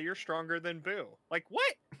random guy, you're stronger than Boo. Like,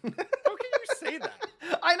 what? How can you say that?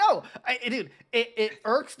 I know. Dude, it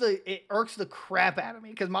irks the crap out of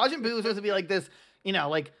me, because Majin Buu is supposed to be like this, you know,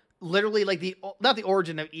 like literally like not the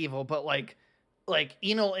origin of evil, but like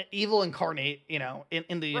evil incarnate, you know,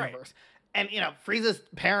 in the universe. And, you know, Frieza's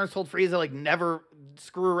parents told Frieza, like, never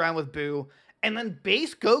screw around with Buu. And then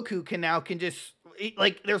base Goku can just,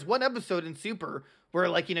 like, there's one episode in Super where,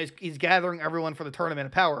 like, you know, he's gathering everyone for the Tournament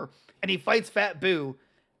of Power, and he fights Fat Buu,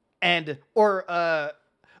 he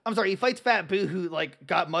fights Fat Buu, who, like,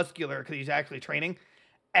 got muscular because he's actually training,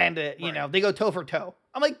 and, you know, they go toe for toe.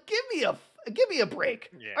 I'm like, give me a break.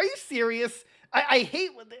 Yeah. Are you serious? I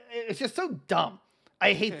hate, it's just so dumb.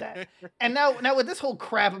 I hate that. And now with this whole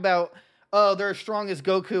crap about, oh, they're as strong as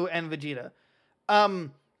Goku and Vegeta.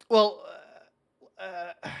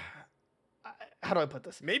 How do I put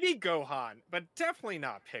this? Maybe Gohan, but definitely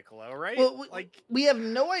not Piccolo, right? Well, we have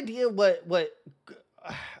no idea what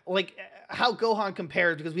like how Gohan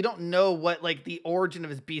compares, because we don't know what like the origin of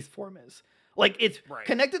his beast form is. Like, it's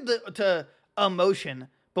connected to emotion,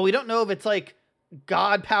 but we don't know if it's like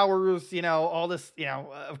God powers, you know, all this, you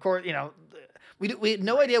know, of course, you know, we have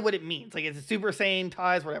no idea what it means. Like, it's a Super Saiyan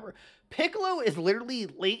ties, whatever. Piccolo is literally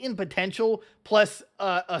latent potential plus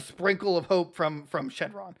a sprinkle of hope from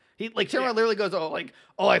Shenron. Shenron literally goes,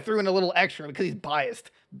 I threw in a little extra because he's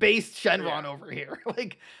biased. Based Shenron over here.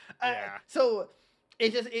 So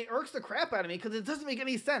it irks the crap out of me, because it doesn't make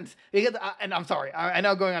any sense. Because and I'm sorry, I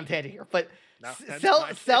know I'm going on a tangent here, but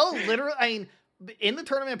Cell literally, I mean, in the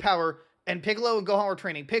Tournament of Power, and Piccolo and Gohan were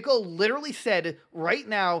training, Piccolo literally said right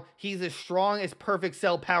now he's as strong as Perfect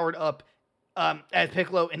Cell powered up as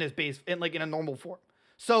Piccolo in his base, in a normal form.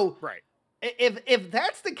 So if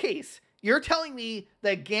that's the case, you're telling me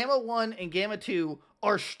that Gamma 1 and Gamma 2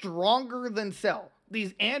 are stronger than Cell,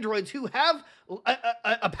 these androids who have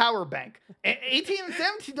a power bank. 18 and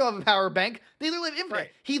 17 don't have a power bank. They literally have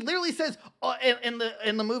infinite. He literally says in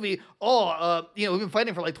the movie, you know, we've been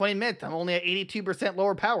fighting for like 20 minutes. I'm only at 82%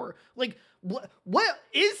 lower power. Like, what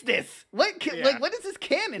is this? What is this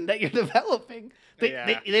canon that you're developing?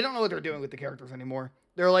 They don't know what they're doing with the characters anymore.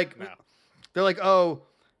 They're like,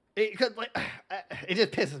 it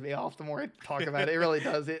just pisses me off the more I talk about it. It really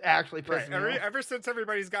does. It actually pisses me off. Ever since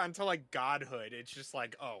everybody's gotten to like godhood, it's just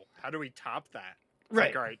like, oh, how do we top that? It's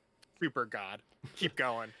like, all right, super god, keep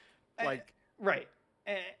going.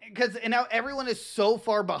 Because now everyone is so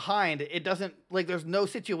far behind. It doesn't, like, there's no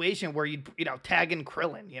situation where you know, tag in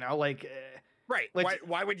Krillin. You know, like.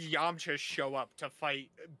 Why would Yamcha show up to fight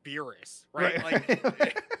Beerus? Right. Like,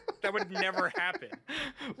 that would never happen.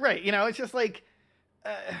 Right. You know, it's just like.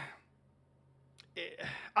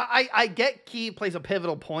 I get Ki plays a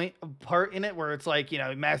pivotal part in it, where it's like, you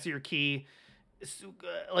know, master your Ki,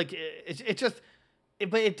 like it's just,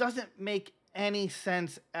 but it doesn't make any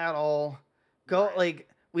sense at all.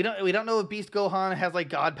 We don't know if Beast Gohan has like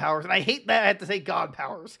God powers, and I hate that I have to say God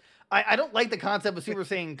powers. I don't like the concept of Super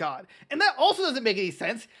Saiyan God. And that also doesn't make any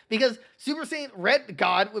sense, because Super Saiyan Red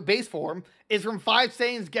God with base form is from 5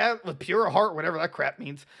 Saiyans gathered with pure heart, whatever that crap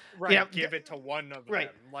means. Right, you know, give it to one of them.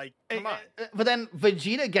 Like, come on. But then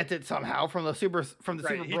Vegeta gets it somehow from the Super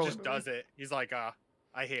Broly. He just does it. He's like,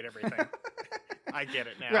 I hate everything. I get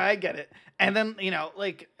it now. Right, I get it. And then, you know,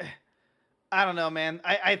 like, I don't know, man.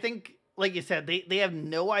 I think, like you said, they have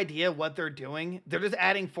no idea what they're doing. They're just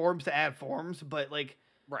adding forms to add forms, but like...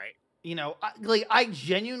 Right. You know, I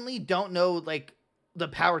genuinely don't know, like, the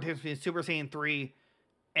power difference between Super Saiyan 3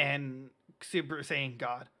 and Super Saiyan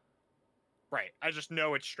God. Right. I just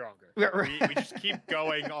know it's stronger. Right. We just keep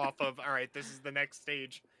going off of, all right, this is the next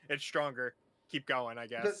stage. It's stronger. Keep going, I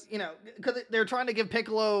guess. You know, because they're trying to give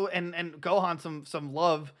Piccolo and Gohan some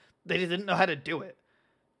love. They just didn't know how to do it.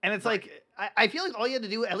 And it's like, I feel like all you had to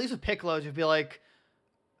do, at least with Piccolo, is just be like,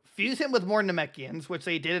 fuse him with more Namekians, which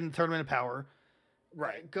they did in the Tournament of Power.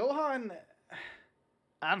 Right. Gohan,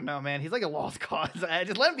 I don't know, man. He's like a lost cause.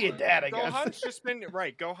 Just let him be a dad, I guess.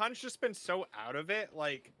 Gohan's just been so out of it.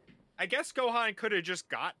 Like, I guess Gohan could have just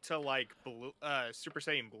got to like Super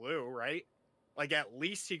Saiyan Blue, right? Like, at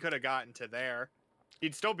least he could have gotten to there.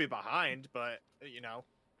 He'd still be behind, but you know.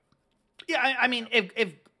 Yeah, I mean,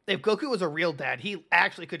 if Goku was a real dad, he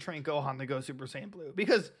actually could train Gohan to go Super Saiyan Blue,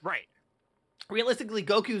 because realistically,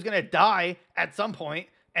 Goku's gonna die at some point,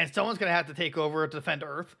 and someone's gonna have to take over to defend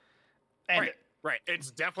Earth. And right. It's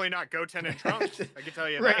definitely not Goten and Trunks. I can tell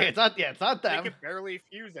you right, that. it's not. Yeah, it's not them. They can barely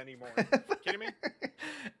fuse anymore. Kidding me?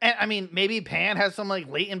 And I mean, maybe Pan has some like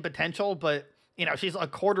latent potential, but she's a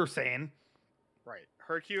quarter Saiyan. Right.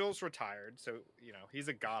 Hercules retired, so he's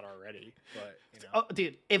a god already. But oh,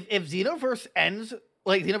 dude, if Xenoverse ends,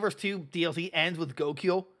 like Xenoverse 2 DLC ends with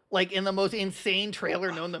Goku, like in the most insane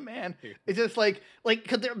trailer known to man, it's just like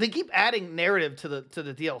because they keep adding narrative to the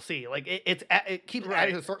DLC, like it keeps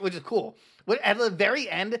adding to the story, which is cool. But at the very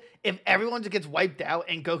end, if everyone just gets wiped out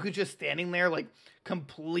and Goku's just standing there like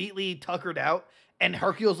completely tuckered out, and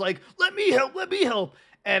Hercules like, let me help,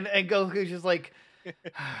 and Goku's just like,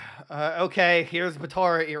 okay, here's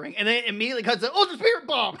Batara earring, and then it immediately cuts to Ultra Spirit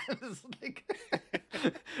Bomb. It's like,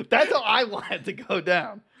 that's how I want it to go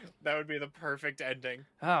down. That would be the perfect ending.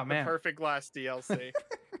 Oh man, the perfect last DLC.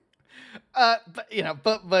 but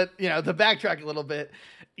to backtrack a little bit,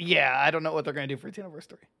 yeah, I don't know what they're gonna do for Xenoverse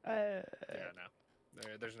 3. Yeah, no,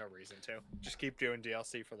 there's no reason to. Just keep doing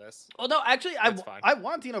DLC for this. Well, no, actually, I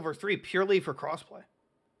want Xenoverse 3 purely for crossplay.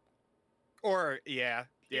 Or I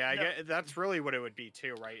get that's really what it would be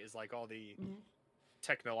too, right? Is like all the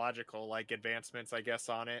technological like advancements, I guess,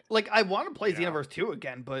 on it. Like I want to play Xenoverse 2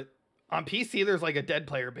 again, but on PC there's like a dead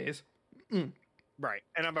player base. Right,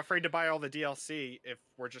 and I'm afraid to buy all the DLC if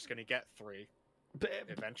we're just gonna get 3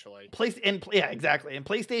 eventually. Yeah, exactly. In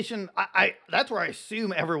PlayStation, I that's where I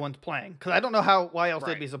assume everyone's playing, because I don't know why else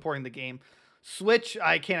they'd be supporting the game. Switch,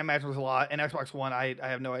 I can't imagine there's a lot, and Xbox One, I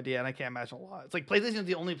have no idea, and I can't imagine a lot. It's like PlayStation's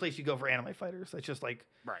the only place you go for anime fighters. That's just like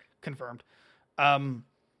confirmed. I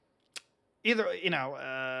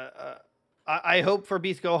hope for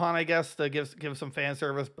Beast Gohan, I guess, to give some fan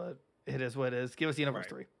service, but it is what it is. Give us Xenoverse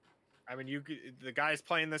 3. I mean, the guys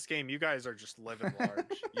playing this game, you guys are just living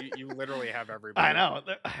large. you literally have everybody. I know,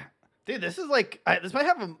 dude. This is like this might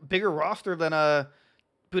have a bigger roster than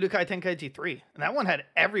Budokai Tenkaichi 3, and that one had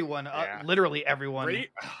everyone, literally everyone.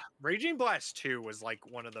 Raging Blast 2 was like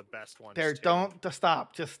one of the best ones.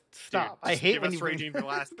 Stop, just stop. Dude, I hate when you Raging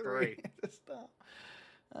Blast 3. Just stop.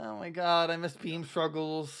 Oh my god, I miss Beam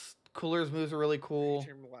Struggles. Cooler's moves are really cool.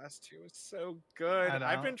 Raging Blast 2 is so good.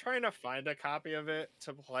 I've been trying to find a copy of it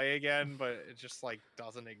to play again, but it just like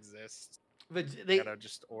doesn't exist. But they gotta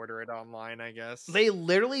just order it online, I guess. They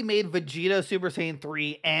literally made Vegeta Super Saiyan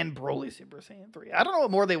 3 and Broly Super Saiyan 3. I don't know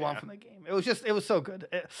what more they want from the game. It was so good.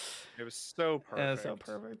 It was so perfect. It was so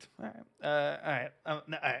perfect. All right. All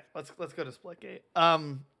right. Let's go to Splitgate.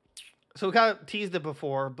 So we kind of teased it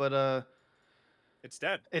before, but it's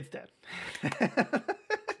dead. It's dead.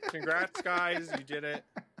 Congrats, guys! You did it.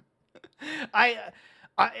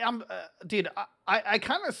 I'm dude. I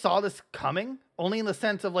kind of saw this coming, only in the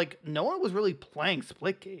sense of like no one was really playing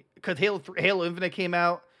Splitgate because Halo Infinite came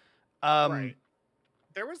out. Right.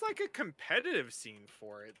 There was like a competitive scene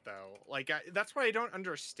for it though. Like that's what I don't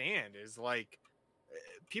understand is like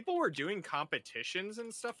people were doing competitions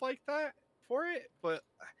and stuff like that for it, but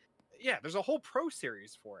yeah, there's a whole pro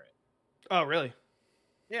series for it. Oh, really?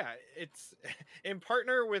 Yeah, it's in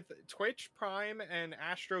partner with Twitch Prime and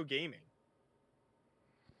Astro Gaming.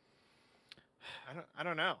 I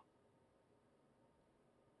don't know.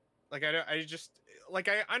 Like I just like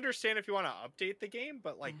I understand if you want to update the game,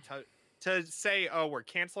 but like to say, oh, we're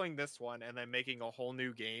canceling this one and then making a whole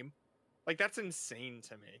new game, like that's insane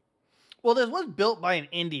to me. Well, this was built by an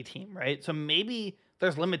indie team, right? So maybe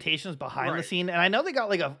there's limitations behind the scene, and I know they got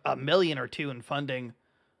like a million or two in funding,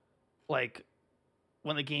 like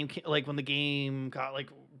when the game got like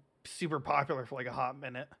super popular for like a hot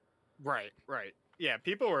minute. Right. Yeah,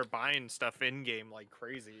 people were buying stuff in game like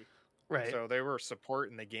crazy. Right. So they were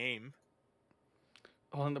supporting the game.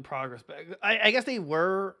 Well, in the progress bag, I guess they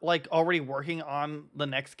were like already working on the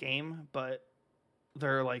next game, but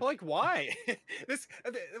they're like, why?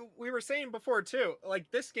 We were saying before too. Like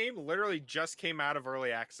this game literally just came out of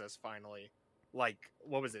early access finally. Like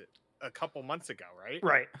what was it? A couple months ago, right?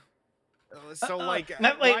 Right. So why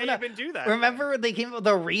even do that? Remember they came up with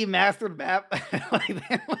a remastered map?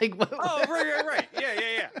 What? Oh, right.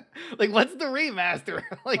 Yeah. Like, what's the remaster?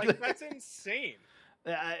 Like that's insane.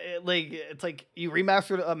 It's like you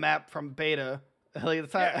remastered a map from beta. Like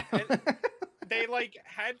it's not... They like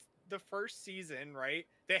had the first season, right?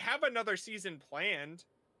 They have another season planned.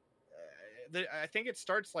 I think it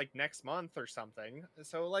starts like next month or something.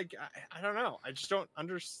 So like I don't know. I just don't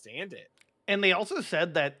understand it. And they also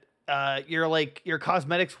said that your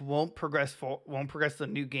cosmetics won't progress the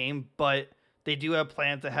new game, but they do have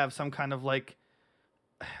plans to have some kind of like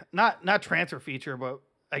not transfer feature, but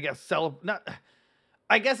I guess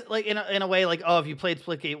I guess like in a way, like, oh, if you played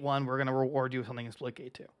Splitgate 1, we're gonna reward you with something in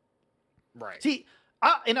Splitgate 2. Right. See,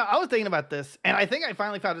 I was thinking about this, and I think I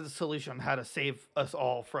finally found a solution on how to save us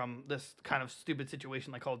all from this kind of stupid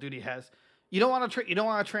situation like Call of Duty has. You don't want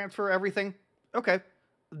to transfer everything? Okay,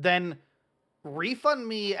 then refund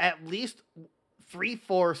me at least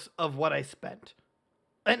 3/4 of what I spent,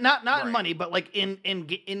 and not right. in money, but like in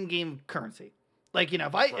game currency. Like,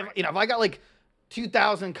 if I got like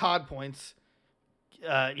 2,000 COD points,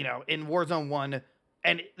 in Warzone 1,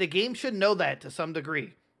 and the game should know that to some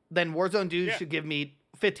degree, then Warzone 2 should give me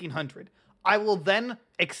 1,500. I will then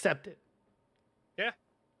accept it. Yeah.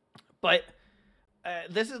 But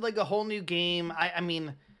this is like a whole new game. I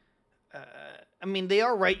mean, they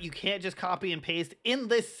are right. You can't just copy and paste in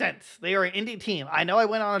this sense. They are an indie team. I know I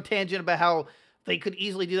went on a tangent about how they could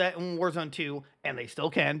easily do that in Warzone 2, and they still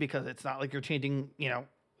can, because it's not like you're changing,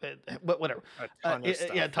 whatever.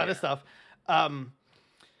 A ton of stuff.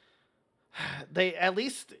 They at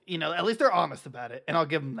least they're honest about it, and I'll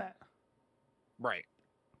give them that. Right.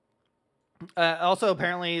 Also,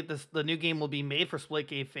 apparently, the new game will be made for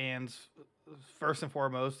Splitgate fans first and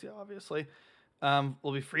foremost. Yeah, obviously,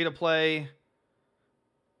 will be free to play.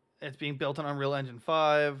 It's being built on Unreal Engine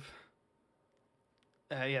 5.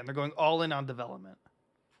 And they're going all in on development.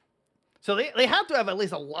 So they have to have at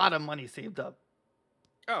least a lot of money saved up.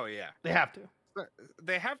 Oh yeah, they have to.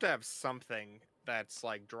 They have to have something that's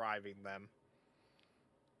like driving them.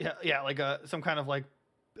 Yeah, like some kind of like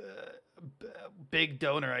big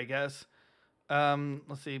donor, I guess.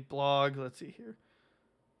 Let's see, blog. Let's see here.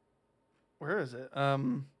 Where is it?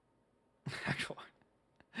 Actually,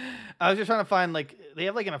 I was just trying to find, like, they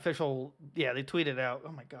have like an official. Yeah, they tweeted out.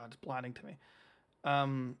 Oh my god, it's blinding to me.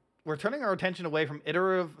 We're turning our attention away from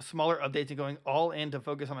iterative, smaller updates and going all in to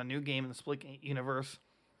focus on a new game in the Splitgate universe.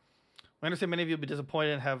 We understand many of you will be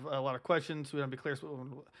disappointed and have a lot of questions. We want to be clear.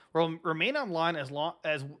 We'll remain online as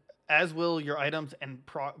will your items and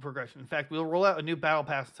progression. In fact, we'll roll out a new battle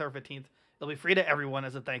pass on September 15th. It'll be free to everyone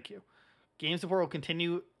as a thank you. Game support will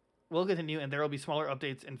continue, and there will be smaller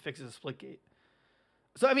updates and fixes to Splitgate.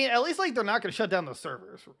 So, I mean, at least like they're not going to shut down the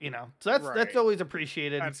servers, So that's always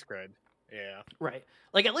appreciated. That's good. Yeah. Right.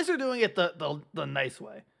 Like, at least they're doing it the nice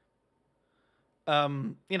way.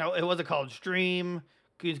 It was a college stream.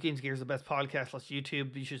 Goons Games Gear is the best podcast plus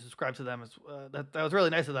YouTube. You should subscribe to them. That was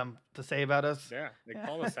really nice of them to say about us. Yeah, they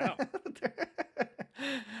called us out.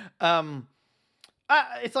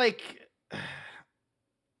 It's like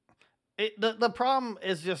the problem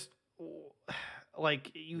is just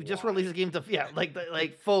like you just release the game to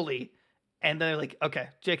fully, and then they're like, okay,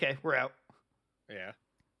 JK, we're out. Yeah,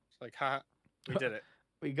 it's like, we did it.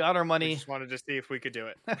 We got our money. We just wanted to see if we could do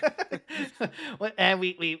it, and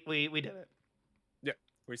we did it. Yeah,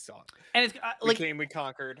 we saw it, and it's like we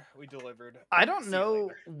conquered, we delivered. I don't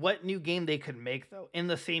know what new game they could make though in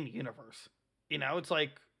the same universe. It's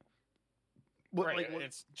like.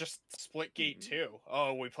 It's just Splitgate 2.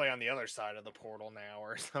 Oh, we play on the other side of the portal now,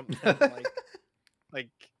 or something.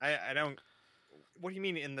 I don't. What do you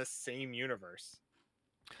mean in the same universe?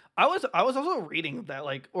 I was also reading that,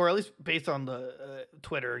 like, or at least based on the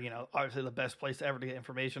Twitter, obviously the best place ever to get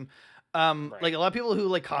information. Like a lot of people who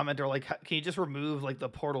like comment are like, can you just remove like the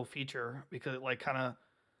portal feature because it like kind of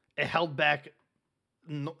it held back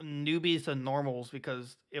newbies to normals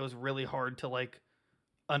because it was really hard to like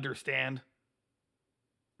understand.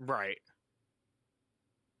 Right.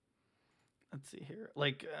 Let's see here.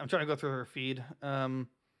 Like, I'm trying to go through her feed.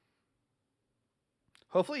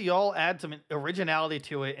 Hopefully y'all add some originality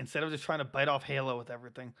to it instead of just trying to bite off Halo with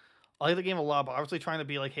everything. I like the game a lot, but obviously trying to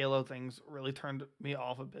be like Halo things really turned me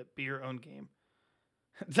off a bit. Be your own game.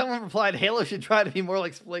 Someone replied, Halo should try to be more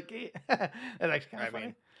like Splitgate. That's actually kind of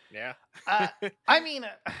funny. Yeah. I mean,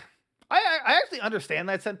 I actually understand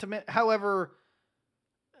that sentiment. However,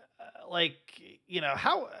 like,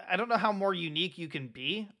 how I don't know how more unique you can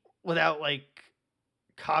be without like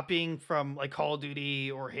copying from like Call of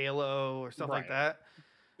Duty or Halo or stuff like that.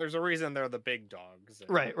 There's a reason they're the big dogs. And,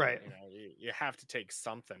 right. You have to take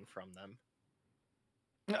something from them.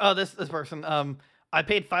 Oh, this person. I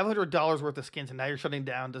paid $500 worth of skins, and now you're shutting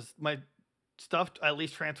down. Does my stuff at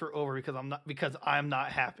least transfer over because I'm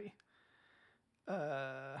not happy?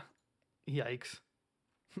 Yikes.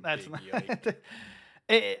 That's not.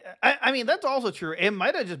 I mean, that's also true. It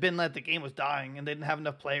might have just been that the game was dying and they didn't have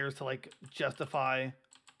enough players to like justify,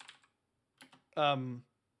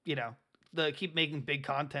 the keep making big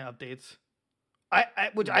content updates. I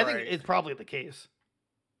think is probably the case.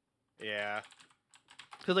 Yeah.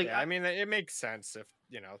 Because like, I mean, it makes sense if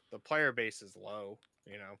the player base is low.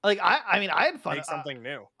 Like I mean, I had fun. Make something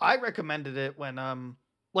new. I recommended it when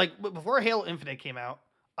Like before Halo Infinite came out,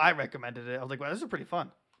 I recommended it. I was like, wow, this is pretty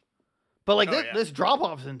fun. But like this drop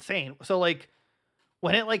off is insane. So like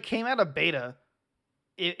when it like came out of beta,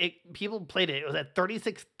 it people played it. It was at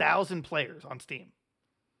 36,000 players on Steam.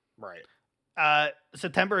 Right.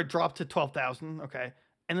 September it dropped to 12,000. Okay.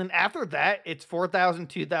 And then after that, it's 4,000,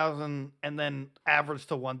 2,000, and then average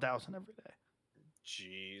to 1,000 every day.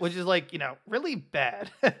 Jeez. Which is like, really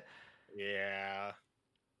bad. Yeah.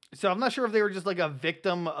 So I'm not sure if they were just like a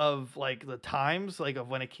victim of like the times, like of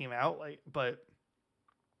when it came out, like, but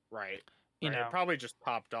right. You know, it probably just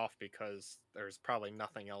popped off because there's probably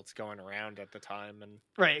nothing else going around at the time, and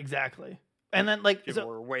right, exactly. And then like people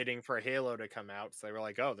were waiting for Halo to come out, so they were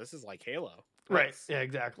like, "Oh, this is like Halo." Right. Nice. Yeah,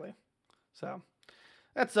 exactly. So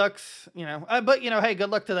that sucks, But hey, good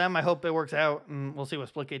luck to them. I hope it works out, and we'll see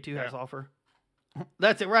what Splitgate 2 has to offer.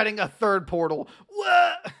 That's it. We're adding a third portal.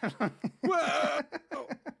 What? Whoa!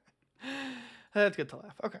 That's good to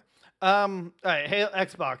laugh. Okay. All right. Hey,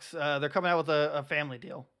 Xbox. They're coming out with a family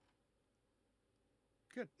deal.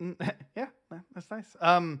 Good. Yeah, that's nice.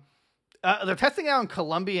 They're testing it out in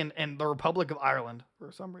Colombia and the Republic of Ireland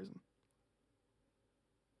for some reason.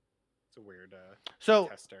 It's a weird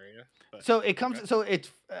test area. But, so it comes. Okay. So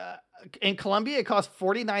it's in Colombia. It costs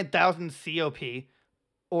 49,000 COP,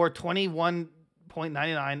 or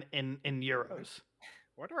 21.99 in euros.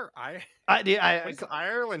 What are what's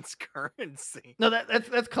Ireland's currency? No, that's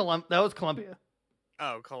That was Colombia.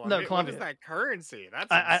 Oh, Colombia. No, Colombia. What is that currency?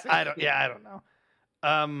 That's I don't. Yeah, I don't know.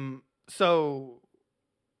 So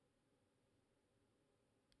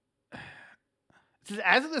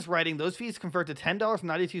as of this writing, those fees convert to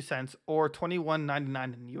 $10.92 or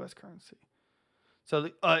 $21.99 in U.S. currency. So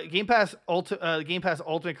the Game Pass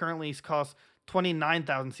Ultimate currently costs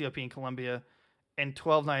 29,000 COP in Colombia and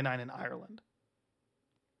 $12.99 in Ireland.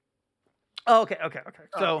 Oh, okay.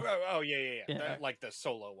 So, yeah. Like the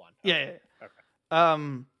solo one. Okay. Yeah. Okay.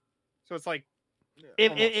 So it's like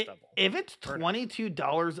if it's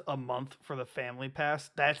 $22 a month for the family pass,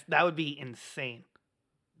 that would be insane.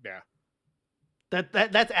 Yeah.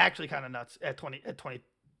 That's actually kind of nuts at $22.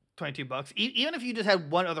 Even if you just had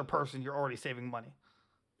one other person, you're already saving money.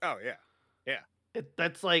 Oh yeah.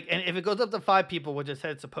 That's like, and if it goes up to 5 people, which it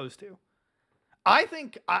said it's supposed to. I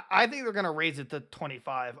think they're gonna raise it to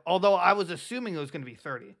 25. Although I was assuming it was gonna be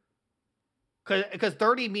 30. Because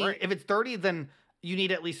 30 means right. If it's 30, then you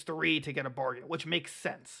need at least 3 to get a bargain, which makes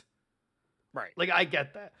sense. Right. Like I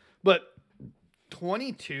get that, but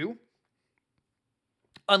 22.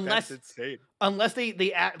 Unless they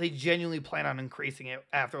genuinely plan on increasing it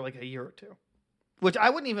after like a year or two, which I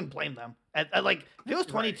wouldn't even blame them. At like if it was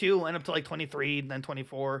 22 right. and up to like 23, and then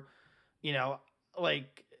 24,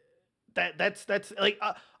 like. That's like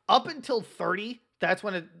up until 30. That's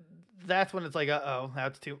when it's like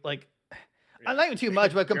that's too like not even too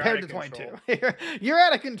much, but compared to 22, you're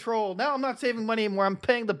out of control. Now I'm not saving money anymore. I'm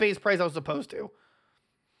paying the base price I was supposed to.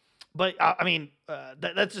 But I mean,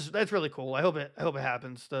 that's really cool. I hope it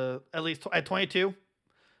happens at least at 22.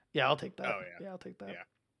 Yeah, I'll take that. Oh yeah, I'll take that.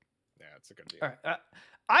 Yeah, it's a good deal. All right,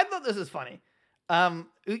 I thought this is funny.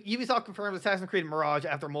 Ubisoft confirmed Assassin's Creed Mirage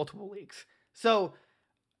after multiple leaks. So.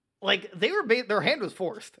 Like they were, their hand was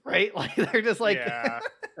forced, right? Like they're just like, yeah.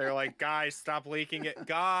 They're like, guys, stop leaking it,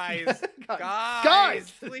 guys,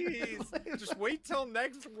 please, just wait till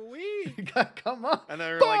next week. Come on, and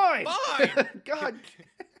they're like, fine, God,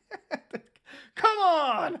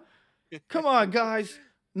 come on, guys,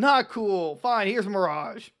 not cool. Fine, here's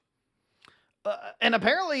Mirage, and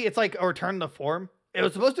apparently it's like a return to form. It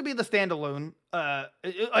was supposed to be the standalone.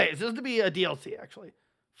 It's supposed to be a DLC actually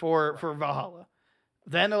for Valhalla.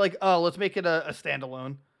 Then they're like, oh, let's make it a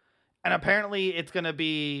standalone. And apparently it's going to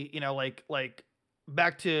be, like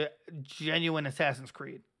back to genuine Assassin's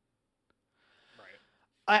Creed.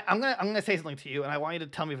 Right. I'm going to say something to you, and I want you to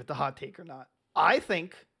tell me if it's a hot take or not. I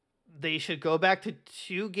think they should go back to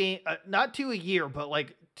 2 games, not 2 a year, but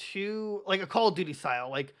like 2, like a Call of Duty style.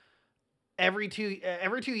 Like every 2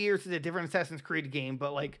 years is a different Assassin's Creed game,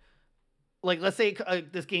 but like let's say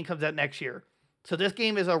this game comes out next year. So this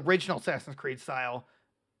game is original Assassin's Creed style.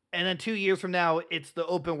 And then 2 years from now, it's the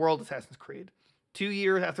open world Assassin's Creed. 2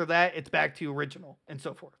 years after that, it's back to original and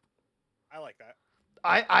so forth. I like that.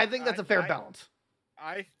 I think that's a fair balance.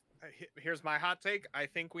 Here's my hot take. I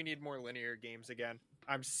think we need more linear games again.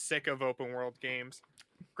 I'm sick of open world games.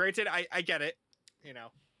 Granted, I get it.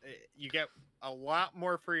 You get a lot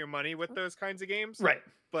more for your money with those kinds of games. Right.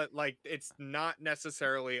 But like, it's not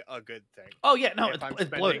necessarily a good thing. Oh yeah, no, it's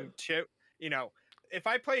bloated. If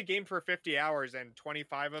I play a game for 50 hours and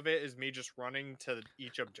 25 of it is me just running to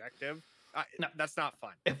each objective, No. That's not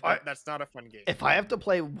fun. That's not a fun game. If I have to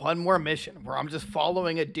play one more mission where I'm just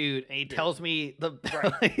following a dude and he tells me yes,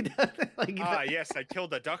 I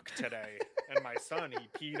killed a duck today, and my son, he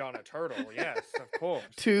peed on a turtle. Yes, of course.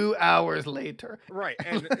 2 hours later. Right,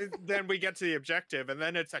 and then we get to the objective, and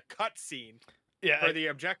then it's a cutscene for the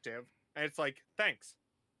objective, and it's like, thanks.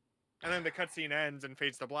 And then the cutscene ends and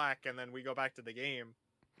fades to black, and then we go back to the game.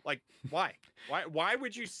 Like, why? Why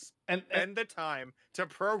would you spend the time to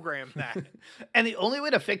program that? And the only way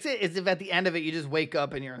to fix it is if at the end of it you just wake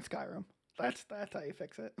up and you're in Skyrim. That's how you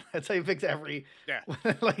fix it. That's how you fix every. Yeah.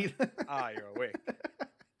 You're awake.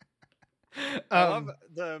 I love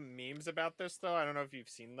the memes about this, though. I don't know if you've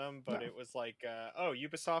seen them, but it was like,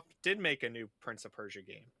 Ubisoft did make a new Prince of Persia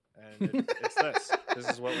game, and it's this. This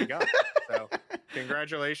is what we got. So,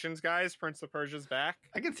 congratulations, guys! Prince of Persia's back.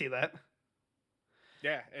 I can see that.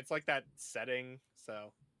 Yeah, it's like that setting.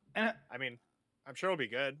 So, and I mean, I'm sure it'll be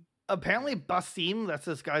good. Apparently, Basim, that's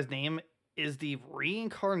this guy's name, is the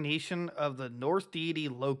reincarnation of the Norse deity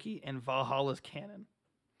Loki in Valhalla's canon.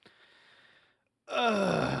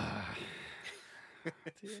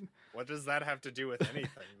 Dude. What does that have to do with anything?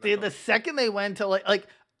 Dude, the second they went to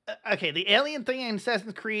okay, the alien thing in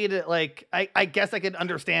Assassin's Creed, I guess I could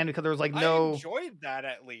understand because there was no. I enjoyed that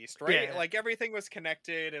at least, right? Yeah. Like everything was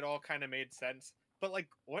connected; it all kind of made sense. But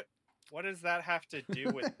what does that have to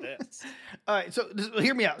do with this? All right, so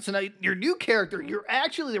hear me out. So now your new character, you're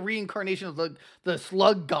actually the reincarnation of the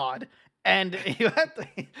slug god. And you have to,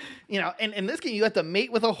 and in this game, you have to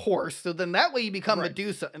mate with a horse. So then that way you become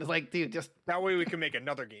Medusa. And it's like, dude, just. That way we can make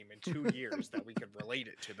another game in 2 years that we can relate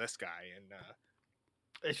it to this guy. And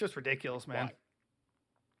it's just ridiculous, man.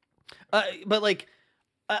 But I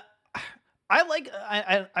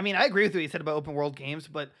mean, I agree with what you said about open world games.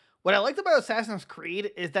 But what I liked about Assassin's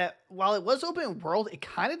Creed is that while it was open world, it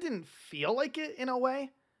kind of didn't feel like it in a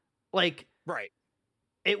way. Right.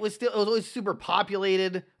 It was always super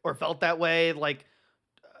populated or felt that way.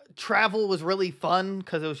 Travel was really fun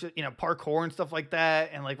because it was just, parkour and stuff like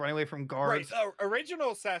that, and running away from guards. Right.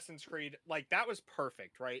 Original Assassin's Creed, that was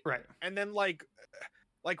perfect, right? Right. And then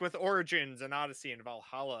with Origins and Odyssey and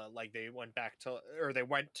Valhalla, they went to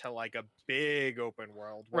a big open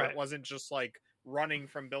world where it wasn't just running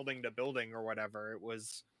from building to building or whatever. It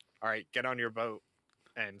was, all right, get on your boat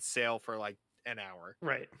and sail for an hour.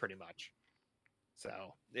 Right. Pretty much.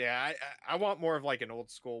 So yeah, I want more of an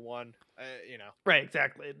old school one, Right,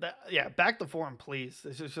 exactly. Back to form, please.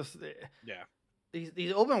 It's just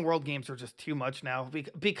These open world games are just too much now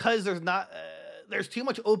because there's too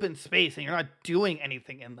much open space and you're not doing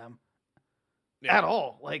anything in them at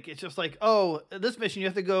all. It's just this mission you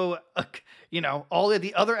have to go, all at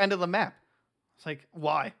the other end of the map. It's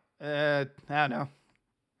why? I don't know.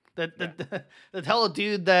 Tell a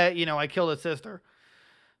dude that I killed his sister.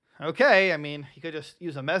 Okay, I mean, you could just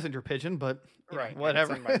use a messenger pigeon, but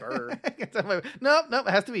whatever. Send my bird. Nope,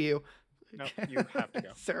 it has to be you. No, you have to go.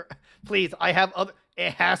 Sir, please, I have other.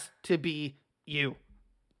 It has to be you.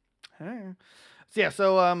 Right.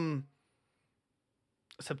 So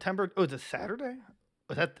September. Oh, is it Saturday?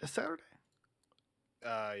 Was that a Saturday?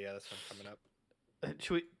 Yeah, that's one coming up.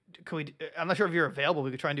 Can we? I'm not sure if you're available.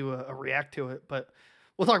 We could try and do a react to it, but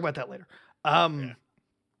we'll talk about that later.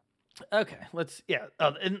 Okay, let's. Yeah,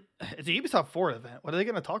 it's a Ubisoft Forward event. What are they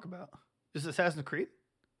going to talk about? Just Assassin's Creed?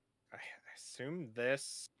 I assume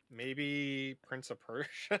this. Maybe Prince of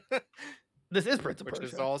Persia. This is Prince of Persia,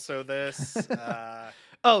 which is also this. Skull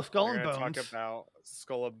and Bones. Talk about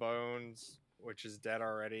Skull and Bones, which is dead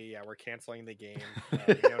already. Yeah, we're canceling the game.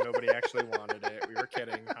 Nobody actually wanted it. We were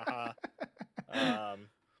kidding. Haha.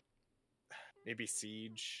 Maybe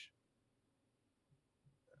Siege.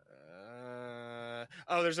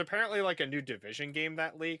 There's apparently a new Division game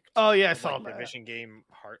that leaked. Oh yeah, I saw that. Division game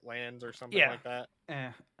Heartlands or something like that.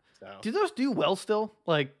 Yeah. So. Do those do well still?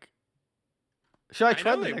 Should I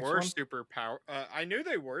try the next one? I knew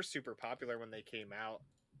they were super popular when they came out.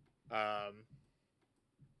 I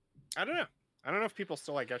don't know. I don't know if people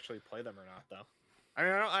still actually play them or not though. I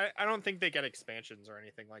mean, I don't think they get expansions or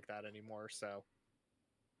anything like that anymore. So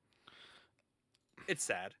it's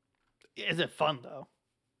sad. Is it fun though?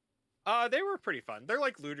 They were pretty fun. They're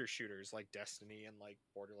looter shooters, like Destiny and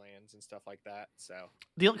Borderlands and stuff like that. So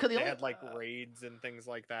they had raids and things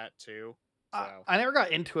like that too. So I never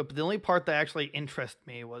got into it, but the only part that actually interested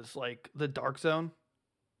me was the Dark Zone.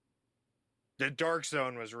 The Dark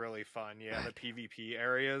Zone was really fun. Yeah, the PvP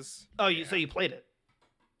areas. Oh, so you played it?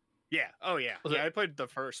 Yeah. Oh, yeah. I played the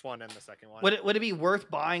first one and the second one. Would it be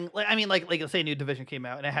worth buying? I mean, let's say New Division came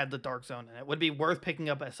out and it had the Dark Zone in it. Would it be worth picking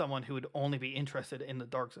up as someone who would only be interested in the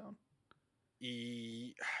Dark Zone?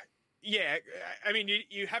 Yeah, I mean,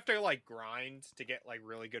 you have to like grind to get like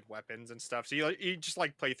really good weapons and stuff. So you just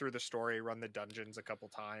like play through the story, run the dungeons a couple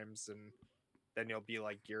times, and then you'll be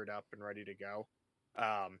like geared up and ready to go.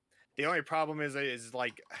 The only problem is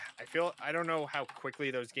like I don't know how quickly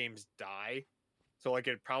those games die. So like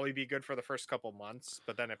it'd probably be good for the first couple months,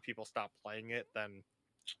 but then if people stop playing it, then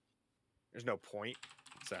there's no point.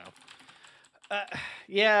 So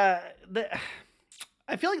yeah,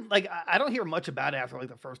 I feel like I don't hear much about it after like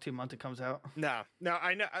the first 2 months it comes out. No,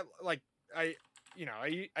 I know.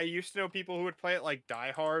 I used to know people who would play it like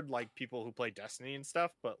Die Hard, like people who play Destiny and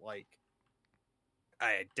stuff, but like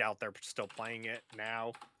I doubt they're still playing it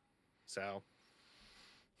now. So,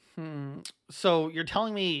 So you're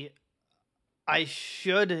telling me I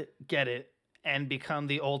should get it and become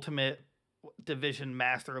the ultimate Division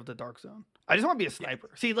master of the Dark Zone? I just want to be a sniper.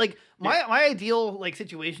 Yeah. See, like my ideal like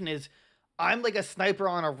situation is I'm like a sniper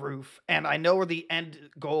on a roof and I know where the end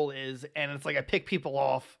goal is, and it's like I pick people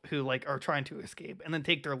off who like are trying to escape and then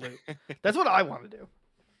take their loot. That's what I want to do.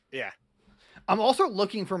 Yeah. I'm also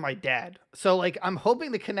looking for my dad. So like I'm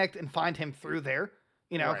hoping to connect and find him through there.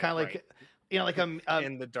 You know, kind of like you know, like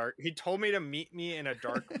in the dark. He told me to meet me in a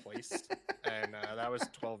dark place, and that was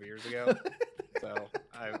 12 years ago. So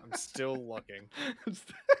I'm still looking.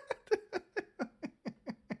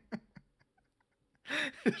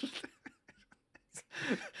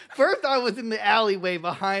 First, I was in the alleyway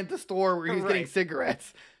behind the store where he was getting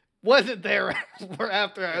cigarettes. Wasn't there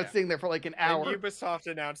after I was sitting there for like an hour. When Ubisoft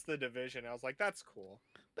announced the Division, I was like, "That's cool."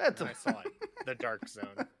 I saw it. The Dark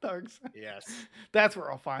Zone. Dark Zone. Yes. That's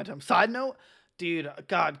where I'll find him. Side note, dude,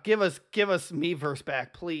 God, give us Miiverse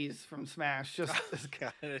back, please, from Smash. Just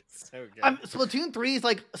God, it's so good. Splatoon 3 is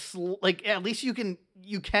like at least you can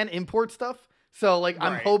import stuff. So like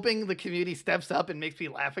I'm hoping the community steps up and makes me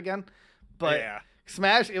laugh again. But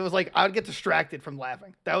Smash, it was like I would get distracted from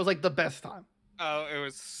laughing. That was like the best time. Oh, it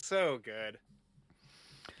was so good.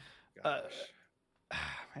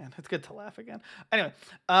 Man, it's good to laugh again. Anyway,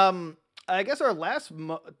 I guess our last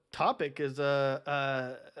topic is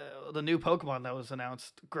the new Pokemon that was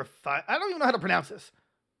announced. I don't even know how to pronounce this.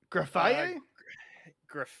 Grafaiai?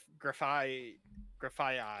 Grafaiai.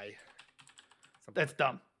 That's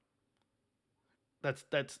dumb.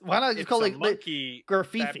 That's why not just call it monkey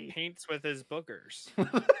Grafifi? That paints with his boogers.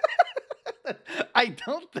 I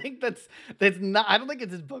don't think that's not. I don't think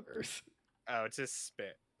it's his boogers. Oh, it's his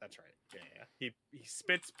spit. That's right. Yeah. He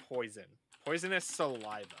spits poisonous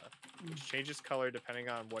saliva, which changes color depending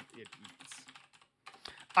on what it eats.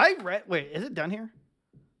 I read. Wait, is it done here?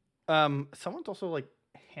 Someone's also like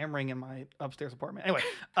hammering in my upstairs apartment. Anyway,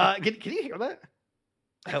 can you hear that?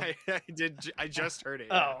 I did. I just heard it.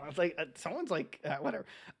 Oh, it's like someone's like whatever.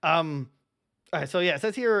 All right, so yeah, it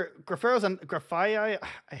says here, Grafaiai,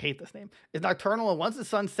 I hate this name, is nocturnal, and once the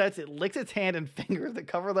sun sets, it licks its hand and fingers that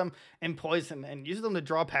cover them in poison and uses them to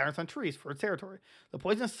draw patterns on trees for its territory. The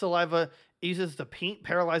poisonous saliva it uses to paint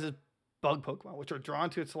paralyzes bug Pokemon, which are drawn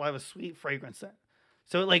to its saliva's sweet fragrance scent.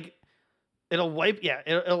 So it'll wipe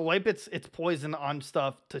its poison on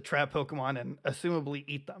stuff to trap Pokemon and assumably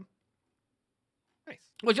eat them. Nice.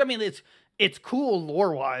 Which, I mean, it's cool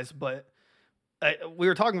lore-wise, but we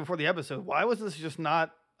were talking before the episode. Why was this just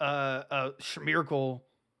not a Schmeargle,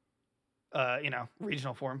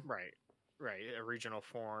 regional form? Right. A regional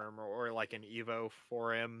form or like an Evo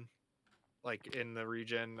for him, like in the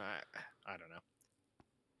region. I don't know.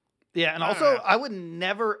 Yeah, and also I would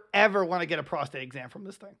never ever want to get a prostate exam from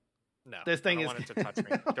this thing. No, this thing I don't want it to touch me.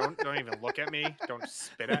 Don't even look at me. Don't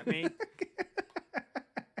spit at me.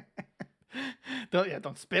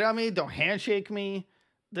 Don't spit on me. Don't handshake me.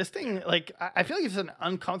 This thing, like, I feel like it's an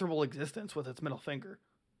uncomfortable existence with its middle finger.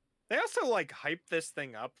 They also like hyped this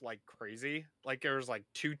thing up like crazy. Like there was like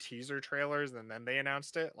 2 teaser trailers and then they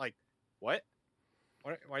announced it. Like, what?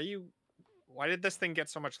 Why did this thing get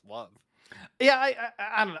so much love? Yeah,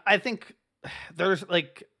 I don't know. I think there's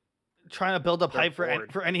like trying to build up hype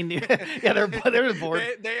for any new. Yeah, they're bored.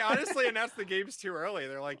 They honestly announced the games too early.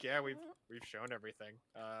 They're like, yeah, we've shown everything.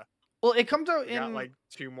 Well, it comes out in got like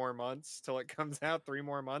 2 more months till it comes out. 3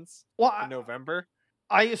 more months. Well, in November.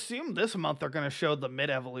 I assume this month they're going to show the mid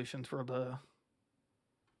evolutions for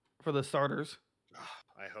the starters.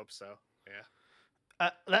 I hope so.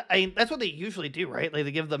 Yeah. That's what they usually do, right? Like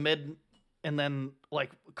they give the mid, and then like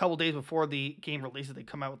a couple days before the game releases, they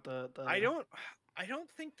come out with the. I don't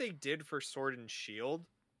think they did for Sword and Shield.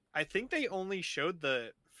 I think they only showed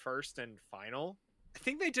the first and final. I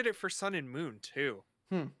think they did it for Sun and Moon too.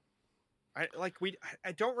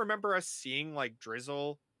 I don't remember us seeing like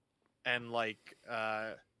Drizzle and like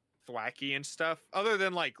Thwacky and stuff other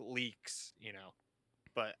than like leaks,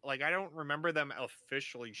 but like I don't remember them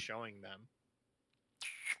officially showing them.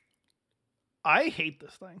 I hate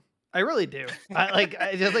this thing. I really do.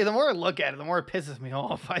 I just like the more I look at it, the more it pisses me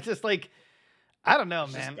off. I just like, I don't know,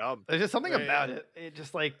 It's just man. dumb. There's just something about it. It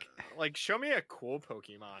just like show me a cool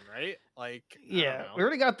Pokemon, right? Like, yeah, we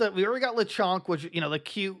already got Lechonk, which the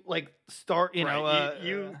cute like start. You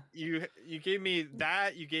gave me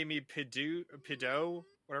that. You gave me Pido,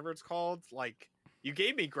 whatever it's called. Like, you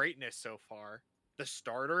gave me greatness so far. The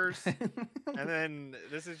starters, and then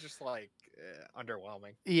this is just like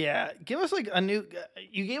underwhelming. Yeah, give us like a new.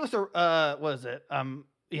 You gave us a what is it?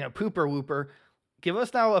 Pooper Whooper. Give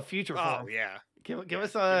us now a future form. Oh yeah. Give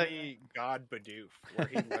us give me God Bidoof, where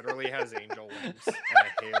he literally has angel wings and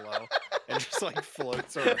a halo, and just like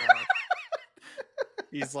floats around.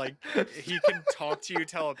 He's like, he can talk to you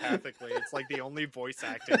telepathically. It's like the only voice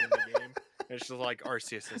acting in the game. It's just like,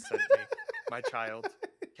 Arceus has sent me, my child,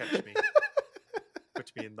 catch me,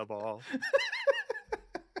 put me in the ball,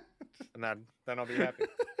 and then I'll be happy.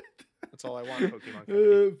 That's all I want.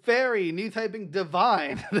 Pokemon. Fairy, new typing,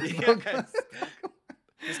 divine. Yes.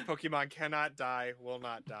 This Pokemon cannot die, will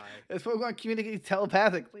not die. This Pokemon communicates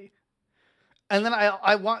telepathically. And then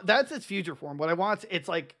I want, that's its future form. What I want, it's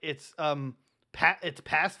like its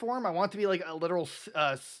past form. I want it to be like a literal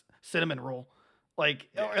cinnamon roll, like,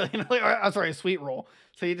 I'm sorry, a sweet roll.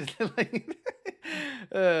 So you just like,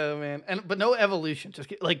 oh man, but no evolution. Just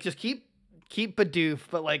keep Bidoof,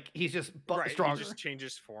 but like he's just stronger. He just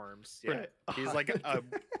changes forms. Yeah, right. He's like a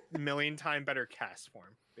million time better cast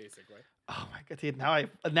form, basically. Oh my god, dude! Now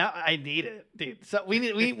I need it, dude. So we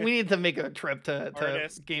need to make a trip to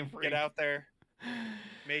Game Freak. Get out there,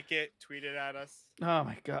 make it, tweet it at us. Oh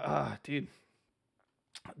my god, dude.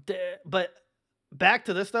 But back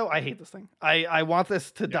to this though, I hate this thing. I want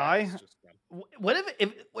this to die. What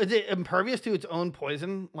if is it impervious to its own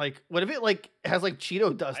poison? Like, what if it like has like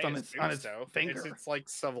Cheeto dust on its finger? It's like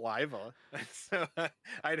saliva. So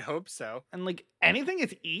I'd hope so. And like anything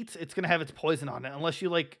it eats, it's gonna have its poison on it, unless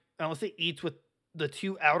it eats with the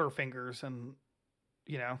two outer fingers, and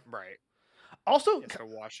right. Also, he has to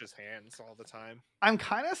wash his hands all the time. I'm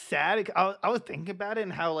kind of sad. I was thinking about it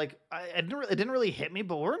and how like it didn't really hit me,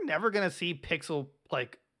 but we're never gonna see pixel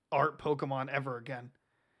like art Pokemon ever again.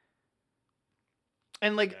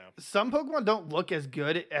 And like some Pokemon don't look as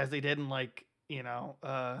good as they did in like in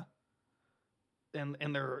their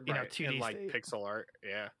 2D in like state. pixel art,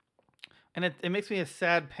 yeah. And it makes me a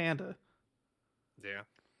sad panda. Yeah,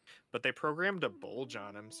 but they programmed a bulge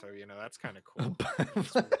on him, so that's kind of cool.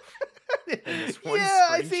 Yeah,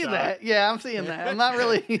 I see that. Yeah, I'm seeing that. I'm not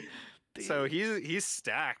really. So he's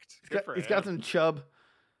stacked. He's got some chub.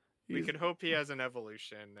 We could hope he has an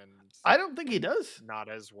evolution, and I don't think he does. Not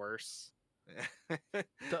as worse.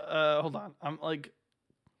 Hold on. I'm like.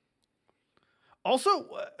 Also,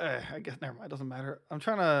 I guess never mind. It doesn't matter. I'm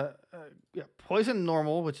trying to. Poison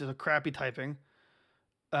normal, which is a crappy typing.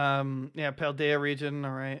 Paldea region.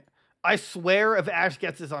 All right. I swear, if Ash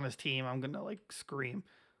gets this on his team, I'm gonna like scream.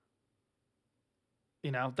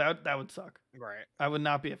 That would suck. Right. I would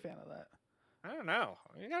not be a fan of that. I don't know.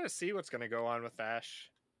 You gotta see what's gonna go on with Ash.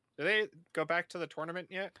 Do they go back to the tournament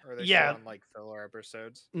yet? Or are they still on like filler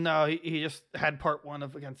episodes? No, he just had part 1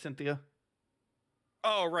 of against Cynthia.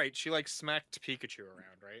 Oh right, she like smacked Pikachu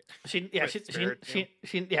around, right?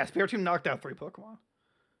 Spiritomb knocked out 3 Pokemon.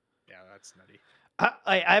 Yeah, that's nutty.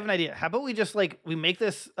 I have an idea. How about we just like we make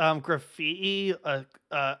this graffiti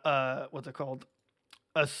what's it called?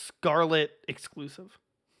 A Scarlet exclusive.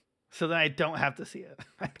 So then I don't have to see it.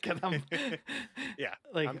 Yeah,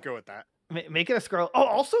 I'm good with that. Make it a Scarlet. Oh,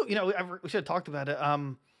 also, we should have talked about it.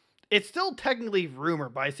 It's still technically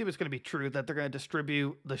rumored, but I assume it's going to be true that they're going to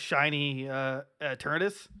distribute the shiny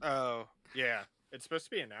Eternatus. Oh, yeah. It's supposed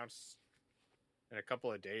to be announced in a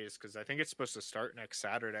couple of days because I think it's supposed to start next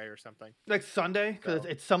Saturday or something. Like Sunday, because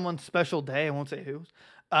it's someone's special day. I won't say whose.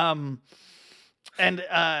 And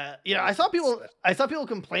I saw people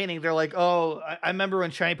complaining. They're like, "Oh, I remember when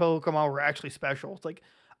shiny Pokemon were actually special." It's like,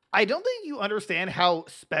 I don't think you understand how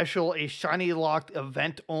special a shiny locked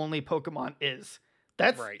event only Pokemon is.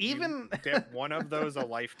 That's right. Even you get one of those a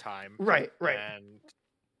lifetime. Right. And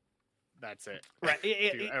that's it. Right.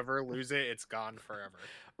 If you ever lose it, it's gone forever.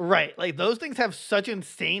 Right. Like those things have such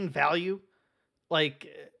insane value. Like,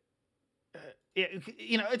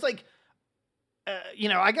 it's like.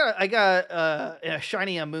 I got a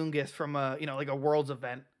shiny Amoonguss from like a Worlds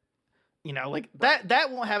event. That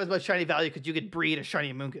won't have as much shiny value because you could breed a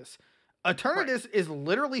shiny Amoonguss. Eternatus is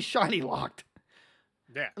literally shiny locked.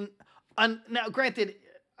 Yeah. Now, granted,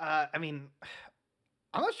 I'm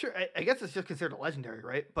not sure. I guess it's just considered a legendary,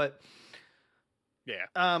 right? But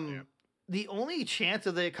the only chance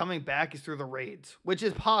of it coming back is through the raids, which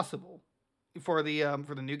is possible for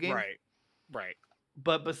the new game. Right.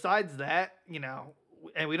 But besides that,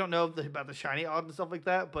 and we don't know about the shiny odds and stuff like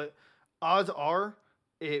that, but odds are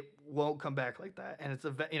it won't come back like that. And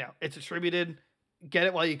it's distributed. Get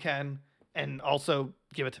it while you can, and also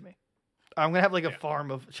give it to me. I'm gonna have like a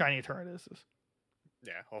farm of shiny Eternatus.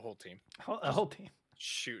 Yeah, a whole team. A whole team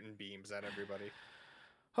shooting beams at everybody.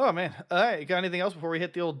 Oh man! All right, you got anything else before we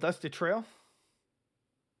hit the old dusty trail?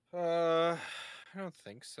 I don't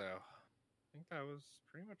think so. I think that was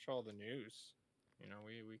pretty much all the news.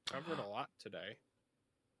 We covered a lot today.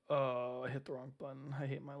 Oh, I hit the wrong button. I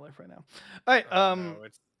hate my life right now. All right, no,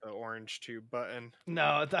 it's the orange tube button.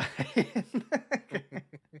 No, it's all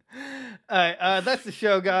right, that's the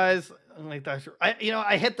show, guys.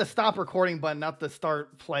 I hit the stop recording button, not the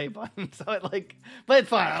start play button. So but it's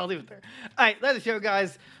fine. I'll leave it there. All right, that's the show,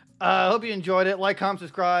 guys. Hope you enjoyed it. Like, comment,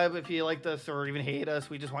 subscribe if you liked us or even hate us.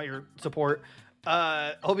 We just want your support.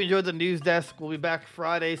 Hope you enjoyed the news desk. We'll be back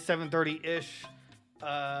Friday, 7:30 ish.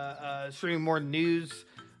 Streaming more news.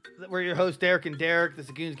 We're your hosts, Derek and Derek. This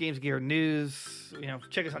is Goons Games Gear News.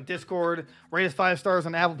 Check us on Discord. Rate us 5 stars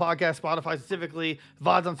on Apple Podcasts, Spotify specifically.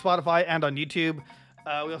 VODs on Spotify and on YouTube.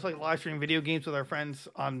 We also live stream video games with our friends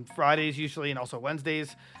on Fridays usually, and also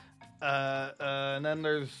Wednesdays. And then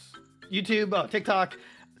there's YouTube, TikTok,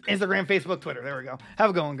 Instagram, Facebook, Twitter. There we go.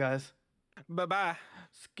 Have a good one, guys. Bye-bye.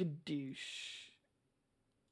 Skadoosh.